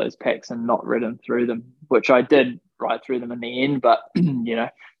couple of those packs and not ridden through them, which I did ride through them in the end, but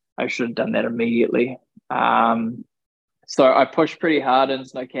I should have done that immediately. So I pushed pretty hard in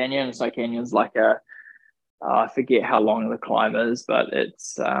Snow Canyon. Snow Canyon's like I forget how long the climb is, but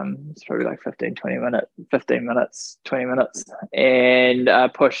it's probably like 15 minutes, 20 minutes, and I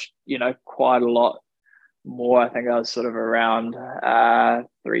pushed, quite a lot more. I think I was sort of around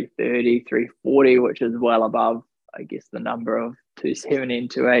 330, 340, which is well above, I guess, the number of 270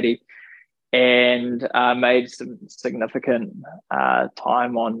 and 280, and made some significant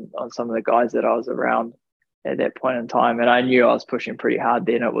time on some of the guys that I was around at that point in time. And I knew I was pushing pretty hard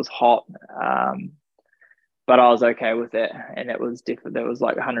then. It was hot. But I was okay with it, and that was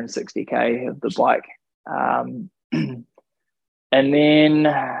like 160k of the bike. And then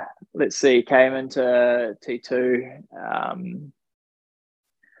let's see, came into T2.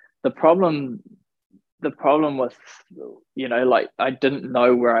 The problem with, I didn't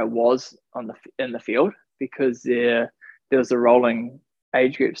know where I was in the field, because there was a rolling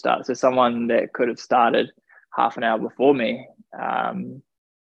age group start. So someone that could have started half an hour before me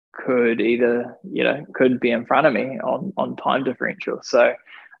could be in front of me on time differential. So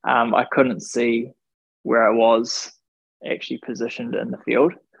I couldn't see where I was actually positioned in the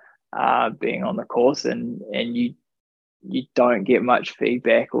field, being on the course, and you don't get much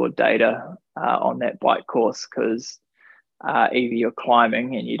feedback or data on that bike course, because either you're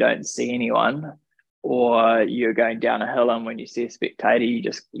climbing and you don't see anyone, or you're going down a hill, and when you see a spectator, you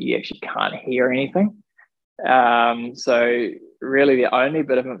actually can't hear anything. So really the only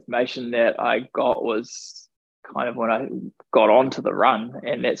bit of information that I got was kind of when I got onto the run,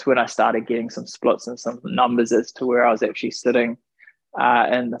 and that's when I started getting some splits and some numbers as to where I was actually sitting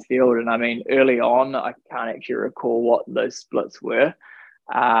in the field. And I mean, early on, I can't actually recall what those splits were.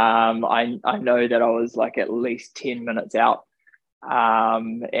 I know that I was like at least 10 minutes out,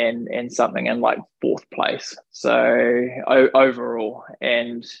 and something in like 4th place. So overall,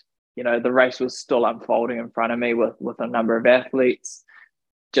 and the race was still unfolding in front of me with a number of athletes.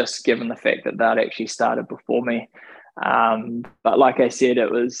 just given the fact that they'd actually started before me. But like I said,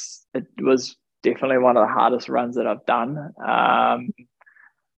 it was definitely one of the hardest runs that I've done.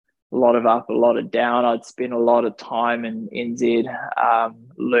 A lot of up, a lot of down. I'd spent a lot of time in NZ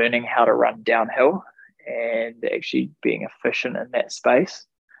learning how to run downhill and actually being efficient in that space.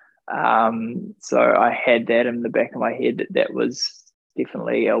 So I had that in the back of my head that was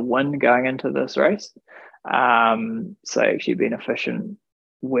definitely a win going into this race. So actually being efficient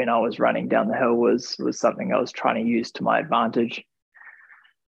when I was running down the hill was something I was trying to use to my advantage.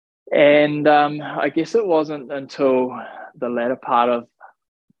 And I guess it wasn't until the latter part of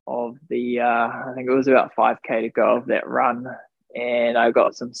the I think it was about 5K to go of that run, and I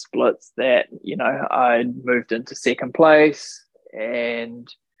got some splits that, you know, I moved into second place, and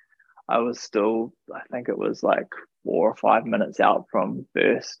I was still, I think it was like 4 or 5 minutes out from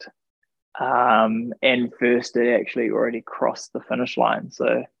first. And first had actually already crossed the finish line.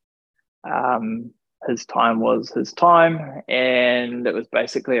 So his time was his time, and it was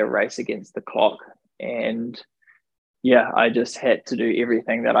basically a race against the clock. And yeah, I just had to do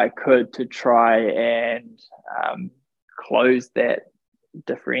everything that I could to try and close that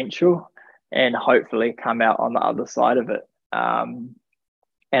differential and hopefully come out on the other side of it.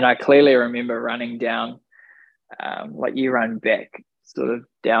 And I clearly remember running down, like you run back sort of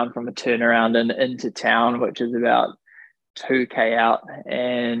down from a turnaround and into town, which is about 2K out.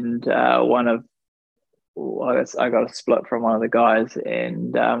 And I got a split from one of the guys,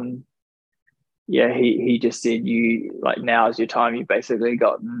 and yeah, he just said, you, like, now is your time. You basically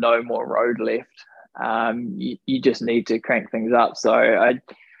got no more road left. You just need to crank things up. So I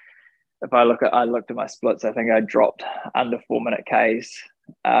looked at my splits, I think I dropped under 4 minute Ks,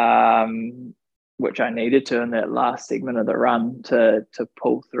 which I needed to in that last segment of the run to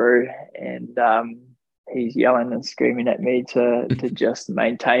pull through. And he's yelling and screaming at me to just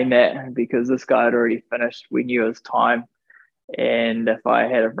maintain that, because this guy had already finished. We knew his time, and if I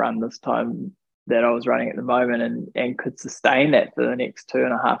had have run this time that I was running at the moment and could sustain that for the next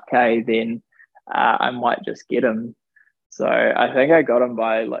 2.5K, then I might just get him. So I think I got him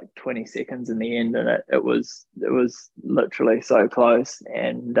by like 20 seconds in the end, and it was literally so close.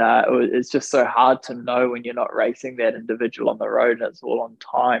 And it's just so hard to know when you're not racing that individual on the road and it's all on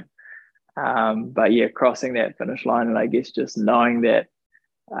time. But yeah, crossing that finish line, and I guess just knowing that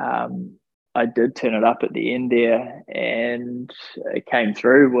I did turn it up at the end there, and it came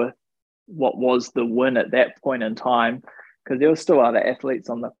through with what was the win at that point in time, because there were still other athletes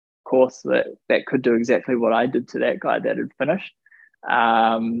on the course that could do exactly what I did to that guy that had finished.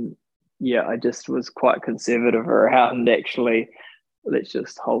 Yeah, I just was quite conservative around, actually, let's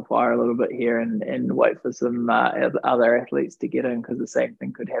just hold fire a little bit here and wait for some other athletes to get in, because the same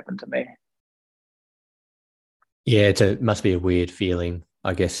thing could happen to me. Yeah, it must be a weird feeling.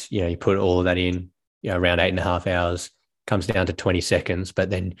 I guess, you put all of that in, around 8.5 hours, comes down to 20 seconds, but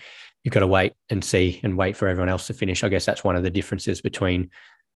then you've got to wait and see and wait for everyone else to finish. I guess that's one of the differences between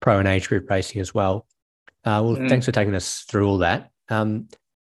pro and age group racing as well. Thanks for taking us through all that. I'm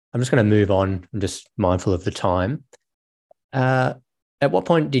just going to move on. I'm just mindful of the time. At what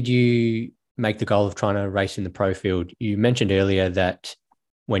point did you make the goal of trying to race in the pro field? You mentioned earlier that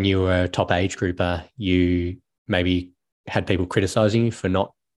when you were a top age grouper, you maybe had people criticizing you for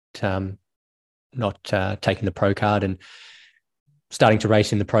not taking the pro card and starting to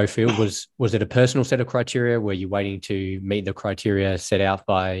race in the pro field. Was it a personal set of criteria? Were you waiting to meet the criteria set out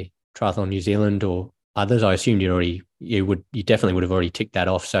by Triathlon New Zealand or others? I assumed you definitely would have already ticked that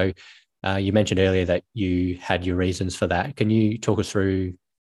off. So you mentioned earlier that you had your reasons for that. Can you talk us through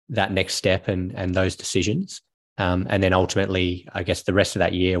that next step and those decisions? And then ultimately, I guess the rest of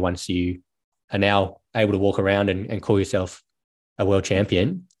that year, once you are now able to walk around and call yourself a world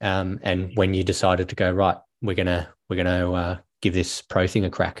champion, and when you decided to go, right, we're gonna give this pro thing a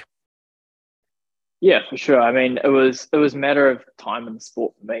crack. Yeah, for sure. I mean, it was a matter of time in the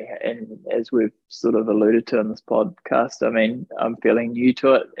sport for me, and as we've sort of alluded to in this podcast, I mean, I'm feeling new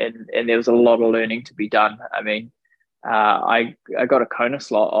to it, and there was a lot of learning to be done. I mean, I got a Kona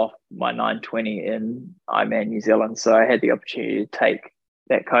slot off my 920 in Ironman New Zealand, so I had the opportunity to take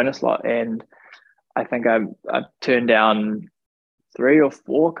that Kona slot, and I think I turned down 3 or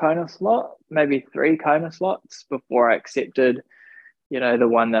 4 Kona slot, maybe 3 Kona slots before I accepted, the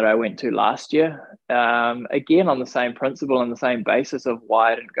one that I went to last year. Again, on the same principle and the same basis of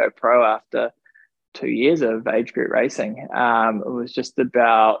why I didn't go pro after 2 years of age group racing. It was just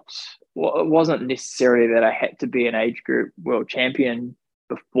about, well, it wasn't necessarily that I had to be an age group world champion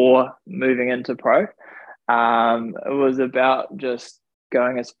before moving into pro. It was about just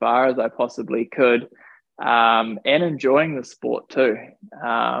going as far as I possibly could and enjoying the sport too.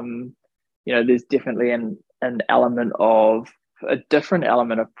 There's definitely an element of a different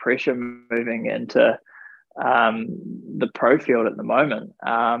element of pressure moving into the pro field at the moment.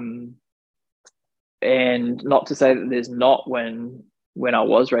 And not to say that there's not when I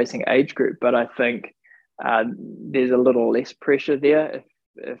was racing age group, but I think there's a little less pressure there,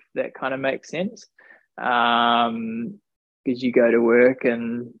 if that kind of makes sense. Because you go to work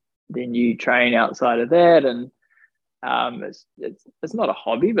and then you train outside of that, and it's not a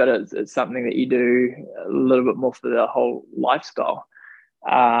hobby, but it's something that you do a little bit more for the whole lifestyle.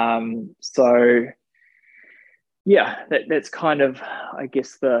 So yeah, that's kind of, I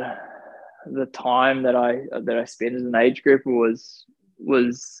guess, the time that I spent as an age grouper was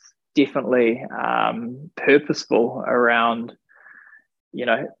definitely purposeful around,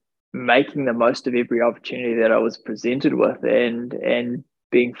 making the most of every opportunity that I was presented with, and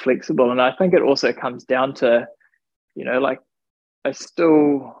being flexible. And I think it also comes down to, like, I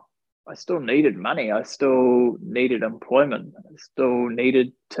still needed money. I still needed employment. I still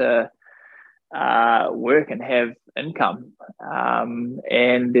needed to work and have income.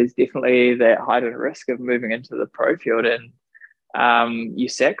 And there's definitely that heightened risk of moving into the pro field, and you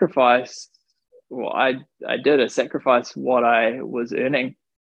sacrifice. Well, I did a sacrifice what I was earning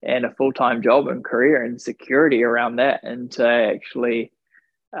and a full-time job and career and security around that, into actually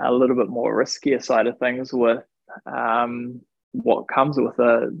a little bit more riskier side of things with what comes with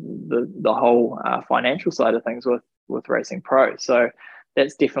the whole financial side of things with racing pro. So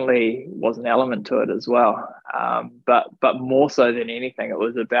that's definitely was an element to it as well. But more so than anything, it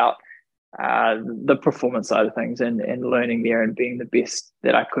was about the performance side of things, and learning there and being the best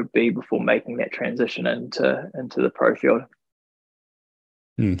that I could be before making that transition into the pro field.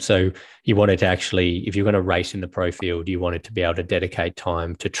 So you wanted to actually, if you're going to race in the pro field, you wanted to be able to dedicate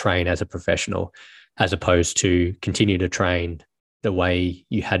time to train as a professional, as opposed to continue to train the way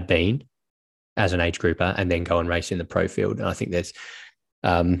you had been as an age grouper and then go and race in the pro field. And I think there's,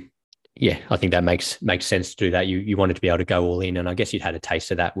 I think that makes sense to do that. You wanted to be able to go all in, and I guess you'd had a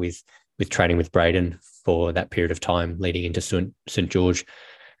taste of that with training with Braden for that period of time leading into St. George.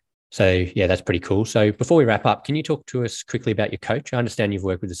 So yeah, that's pretty cool. So before we wrap up, can you talk to us quickly about your coach? I understand you've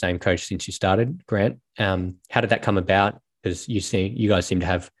worked with the same coach since you started, Grant. How did that come about? Because you guys seem to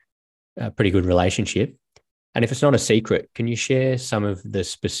have a pretty good relationship. And if it's not a secret, can you share some of the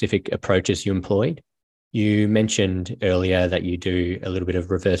specific approaches you employed? You mentioned earlier that you do a little bit of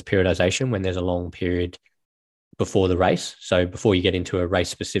reverse periodization when there's a long period before the race. So before you get into a race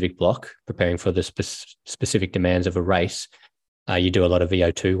specific block, preparing for the specific demands of a race, you do a lot of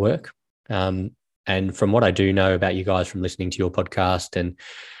VO2 work. And from what I do know about you guys from listening to your podcast and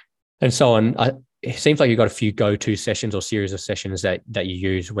so on, it seems like you've got a few go-to sessions or series of sessions that you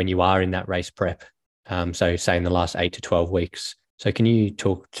use when you are in that race prep. So say in the last 8 to 12 weeks. So can you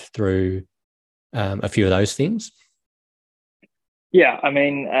talk through a few of those things? Yeah, I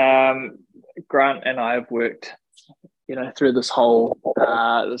mean, Grant and I have worked, through this whole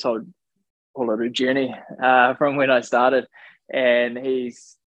call it a journey from when I started, and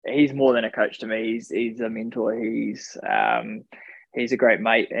he's more than a coach to me. He's a mentor. He's a great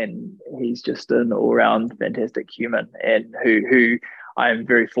mate, and he's just an all-round fantastic human, and who I am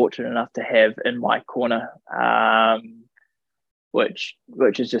very fortunate enough to have in my corner, which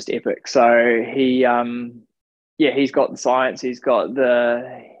is just epic. So he's got the science. He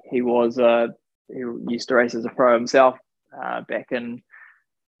used to race as a pro himself back in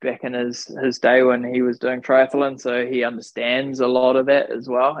his day when he was doing triathlon, so he understands a lot of that as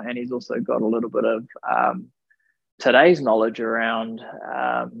well, and he's also got a little bit of today's knowledge around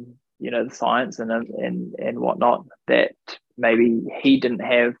the science and whatnot that mean he didn't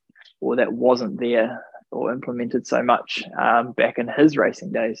have, or that wasn't there or implemented so much back in his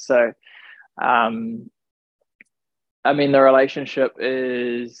racing days. So I mean, the relationship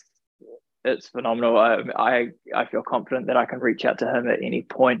it's phenomenal. I feel confident that I can reach out to him at any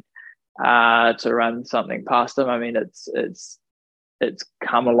point to run something past him. I mean, it's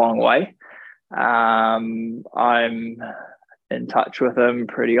come a long way. I'm in touch with him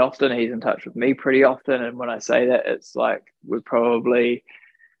pretty often. He's in touch with me pretty often. And when I say that, it's like we're probably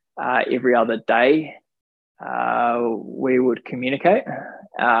every other day we would communicate.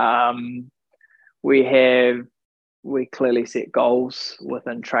 We clearly set goals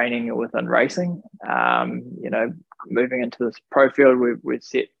within training and within racing. Moving into this pro field, we've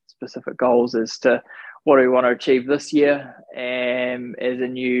set specific goals as to what do we want to achieve this year, and as a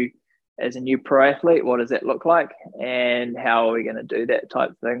new pro athlete, what does that look like, and how are we going to do that type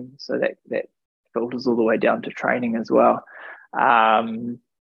of thing. So that filters all the way down to training as well. I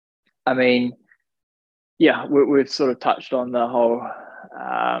mean, yeah, we've sort of touched on the whole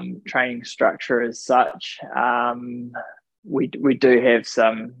training structure as such. We do have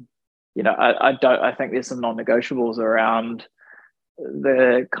some, I think there's some non-negotiables around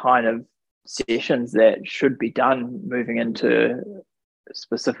the kind of sessions that should be done moving into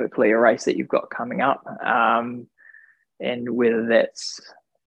specifically a race that you've got coming up, and whether that's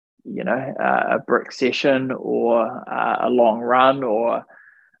a brick session or a long run or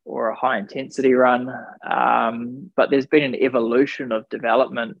a high intensity run. But there's been an evolution of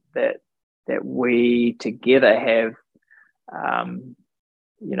development that we together have,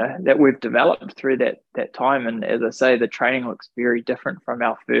 that we've developed through that time. And as I say, the training looks very different from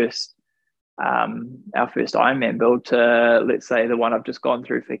our first Ironman build to, let's say, the one I've just gone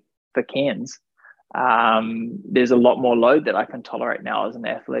through for Cairns. There's a lot more load that I can tolerate now as an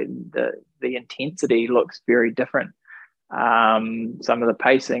athlete. The intensity looks very different. Some of the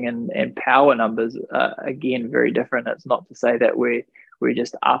pacing and power numbers are, again, very different. It's not to say that we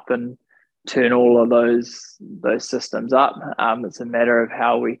just up and turn all of those systems up. It's a matter of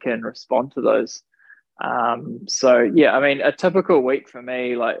how we can respond to those. So yeah, I mean, a typical week for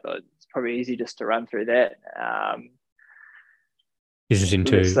me, like, it's probably easy just to run through that. Is this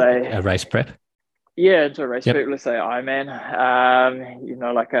into a race prep? Yeah, into a race prep. Let's say Ironman.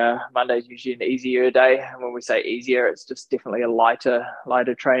 Like a Monday's usually an easier day. And when we say easier, it's just definitely a lighter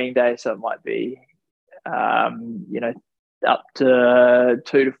training day. So it might be, up to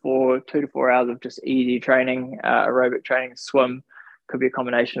 2 to 4 hours of just easy training, aerobic training, swim. Could be a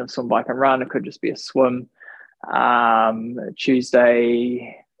combination of swim, bike, and run. It could just be a swim.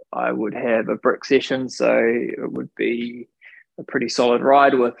 Tuesday, I would have a brick session, so it would be a pretty solid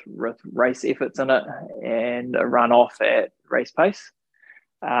ride with race efforts in it and a run off at race pace.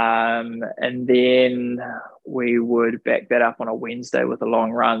 And then we would back that up on a Wednesday with a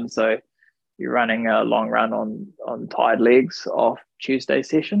long run. So you're running a long run on tired legs off Tuesday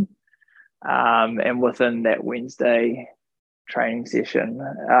session. And within that Wednesday training session,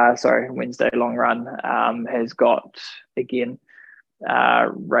 Wednesday long run has got, again,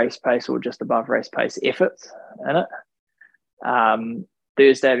 race pace or just above race pace efforts in it.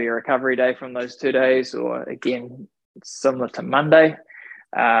 Thursday will be a recovery day from those 2 days, or again, similar to Monday.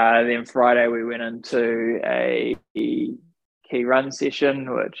 Then Friday we went into a key run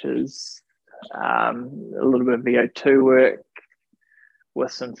session, which is a little bit of VO2 work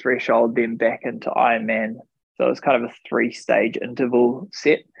with some threshold, then back into Ironman. So it's kind of a 3-stage interval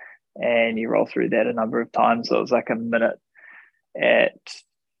set, and you roll through that a number of times. So it was like a minute at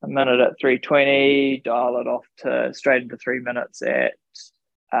 320, dial it off to straight into 3 minutes at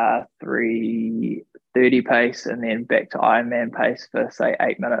 330 pace, and then back to Ironman pace for, say,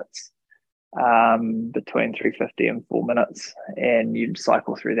 8 minutes, between 350 and 4 minutes. And you'd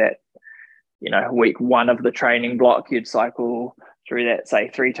cycle through that, week 1 of the training block, you'd cycle through that, say,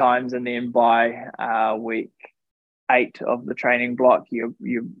 3 times, and then by week 8 of the training block, you're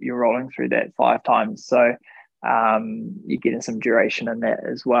rolling through that 5 times. So you're getting some duration in that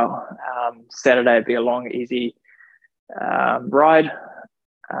as well. Saturday would be a long, easy ride.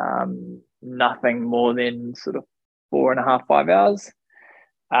 Nothing more than sort of 4.5, 5 hours.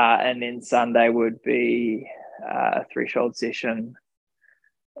 And then Sunday would be a threshold session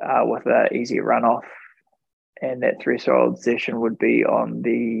with an easy run off. And that threshold session would be on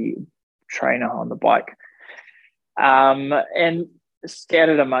the trainer on the bike. And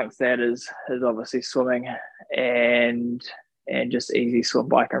scattered amongst that is obviously swimming and just easy swim,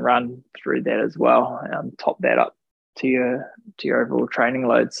 bike, and run through that as well. Top that up to your overall training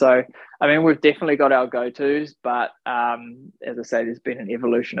load. So, I mean, we've definitely got our go-tos, but as I say, there's been an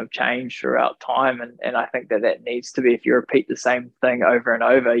evolution of change throughout time, and I think that needs to be. If you repeat the same thing over and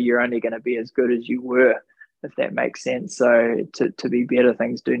over, you're only going to be as good as you were, if that makes sense. So to be better,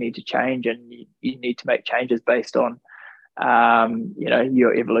 things do need to change, and you need to make changes based on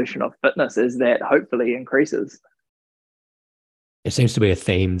your evolution of fitness as that hopefully increases. It seems to be a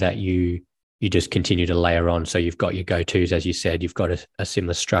theme that you just continue to layer on. So you've got your go-tos, as you said, you've got a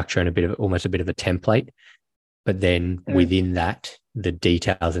similar structure and almost a bit of a template, but then within that, the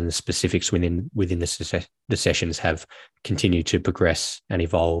details and the specifics within the sessions have continued to progress and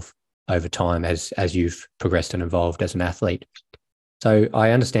evolve over time as you've progressed and evolved as an athlete. So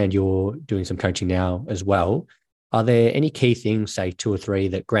I understand you're doing some coaching now as well. Are there any key things, say 2 or 3,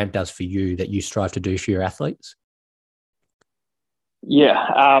 that Grant does for you that you strive to do for your athletes? Yeah,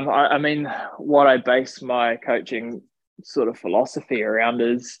 I mean, what I base my coaching sort of philosophy around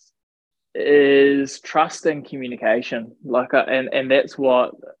is trust and communication. And that's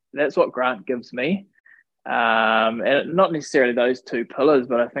what Grant gives me. And not necessarily those two pillars,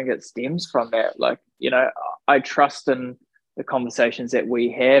 but I think it stems from that. Like, I trust in the conversations that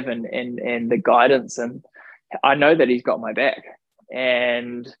we have and the guidance, and I know that he's got my back.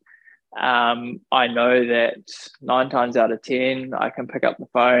 And I know that 9 times out of 10, I can pick up the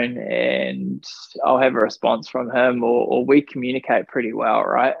phone and I'll have a response from him, or we communicate pretty well,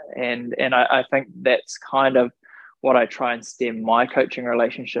 right? And I think that's kind of what I try and stem my coaching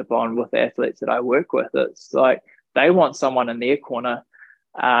relationship on with athletes that I work with. It's like they want someone in their corner,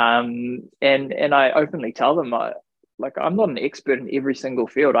 and I openly tell them, I'm not an expert in every single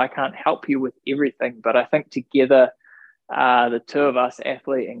field. I can't help you with everything, but I think together, the two of us,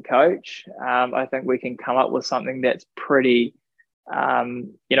 athlete and coach, I think we can come up with something that's pretty,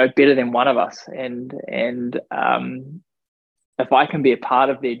 better than one of us. And if I can be a part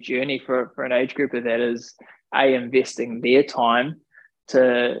of their journey for an age grouper that is investing their time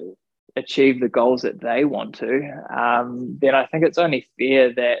to achieve the goals that they want to, then I think it's only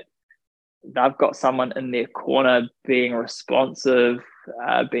fair that they've got someone in their corner being responsive,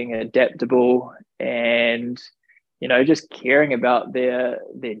 being adaptable, and just caring about their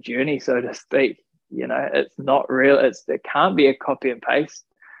journey, so to speak. It's not real. It can't be a copy and paste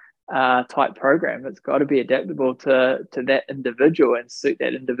type program. It's got to be adaptable to that individual and suit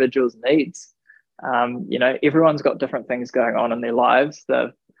that individual's needs. Everyone's got different things going on in their lives.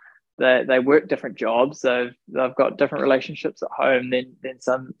 They work different jobs. They've got different relationships at home than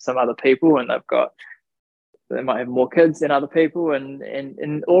some other people, and they might have more kids than other people,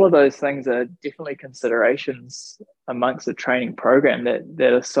 and all of those things are definitely considerations amongst the training program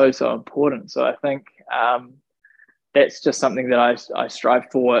that are so important. So I think that's just something that I strive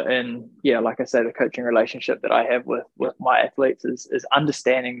for, and like I say, the coaching relationship that I have with my athletes is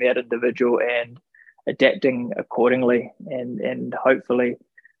understanding that individual and adapting accordingly, and hopefully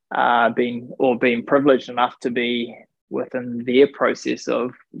being privileged enough to be within their process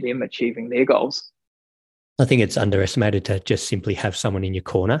of them achieving their goals. I think it's underestimated to just simply have someone in your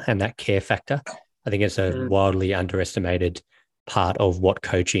corner, and that care factor. I think it's a wildly underestimated part of what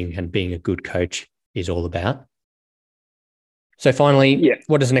coaching and being a good coach is all about. So finally,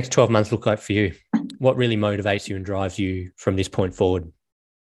 What does the next 12 months look like for you? What really motivates you and drives you from this point forward?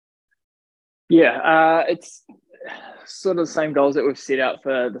 It's sort of the same goals that we've set out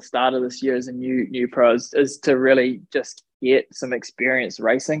for the start of this year as a new pros, is to really just get some experience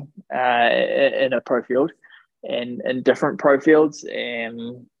racing in a pro field and in different pro fields.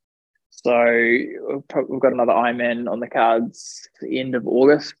 And so we've got another Ironman on the cards at the end of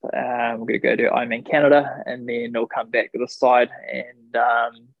August. We're going to go to Ironman Canada, and then I'll come back to the side and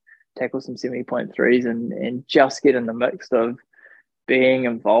tackle some 70.3s and just get in the mix of being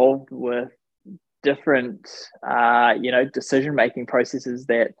involved with different decision-making processes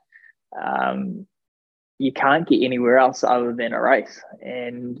that you can't get anywhere else other than a race.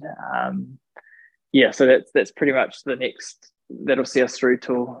 And so that's pretty much the next, that'll see us through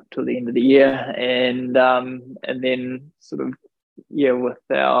till the end of the year, and then sort of with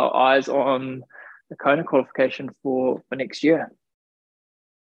our eyes on the Kona qualification for next year.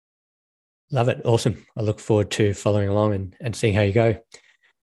 Love it. Awesome. I look forward to following along and seeing how you go.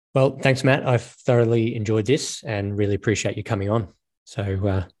 Well, thanks, Matt. I've thoroughly enjoyed this and really appreciate you coming on.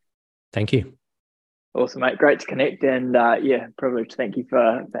 So thank you. Awesome, mate. Great to connect, and privileged. Thank you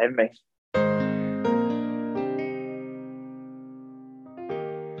for having me.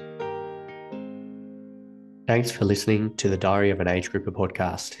 Thanks for listening to the Diary of an Age Grouper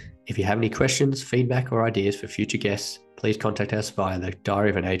podcast. If you have any questions, feedback, or ideas for future guests, please contact us via the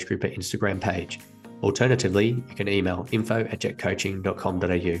Diary of an Age Grouper Instagram page. Alternatively, you can email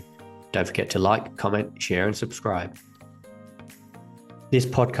info@jetcoaching.com.au. Don't forget to like, comment, share, and subscribe. This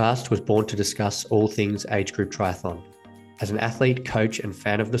podcast was born to discuss all things age group triathlon. As an athlete, coach, and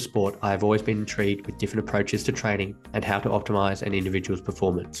fan of the sport, I have always been intrigued with different approaches to training and how to optimize an individual's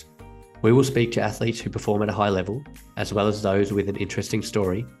performance. We will speak to athletes who perform at a high level, as well as those with an interesting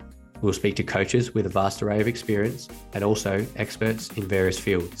story. We will speak to coaches with a vast array of experience, and also experts in various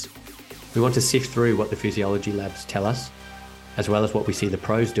fields. We want to sift through what the physiology labs tell us, as well as what we see the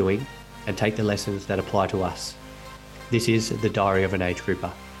pros doing, and take the lessons that apply to us. This is the Diary of an Age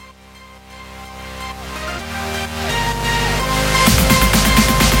Grouper.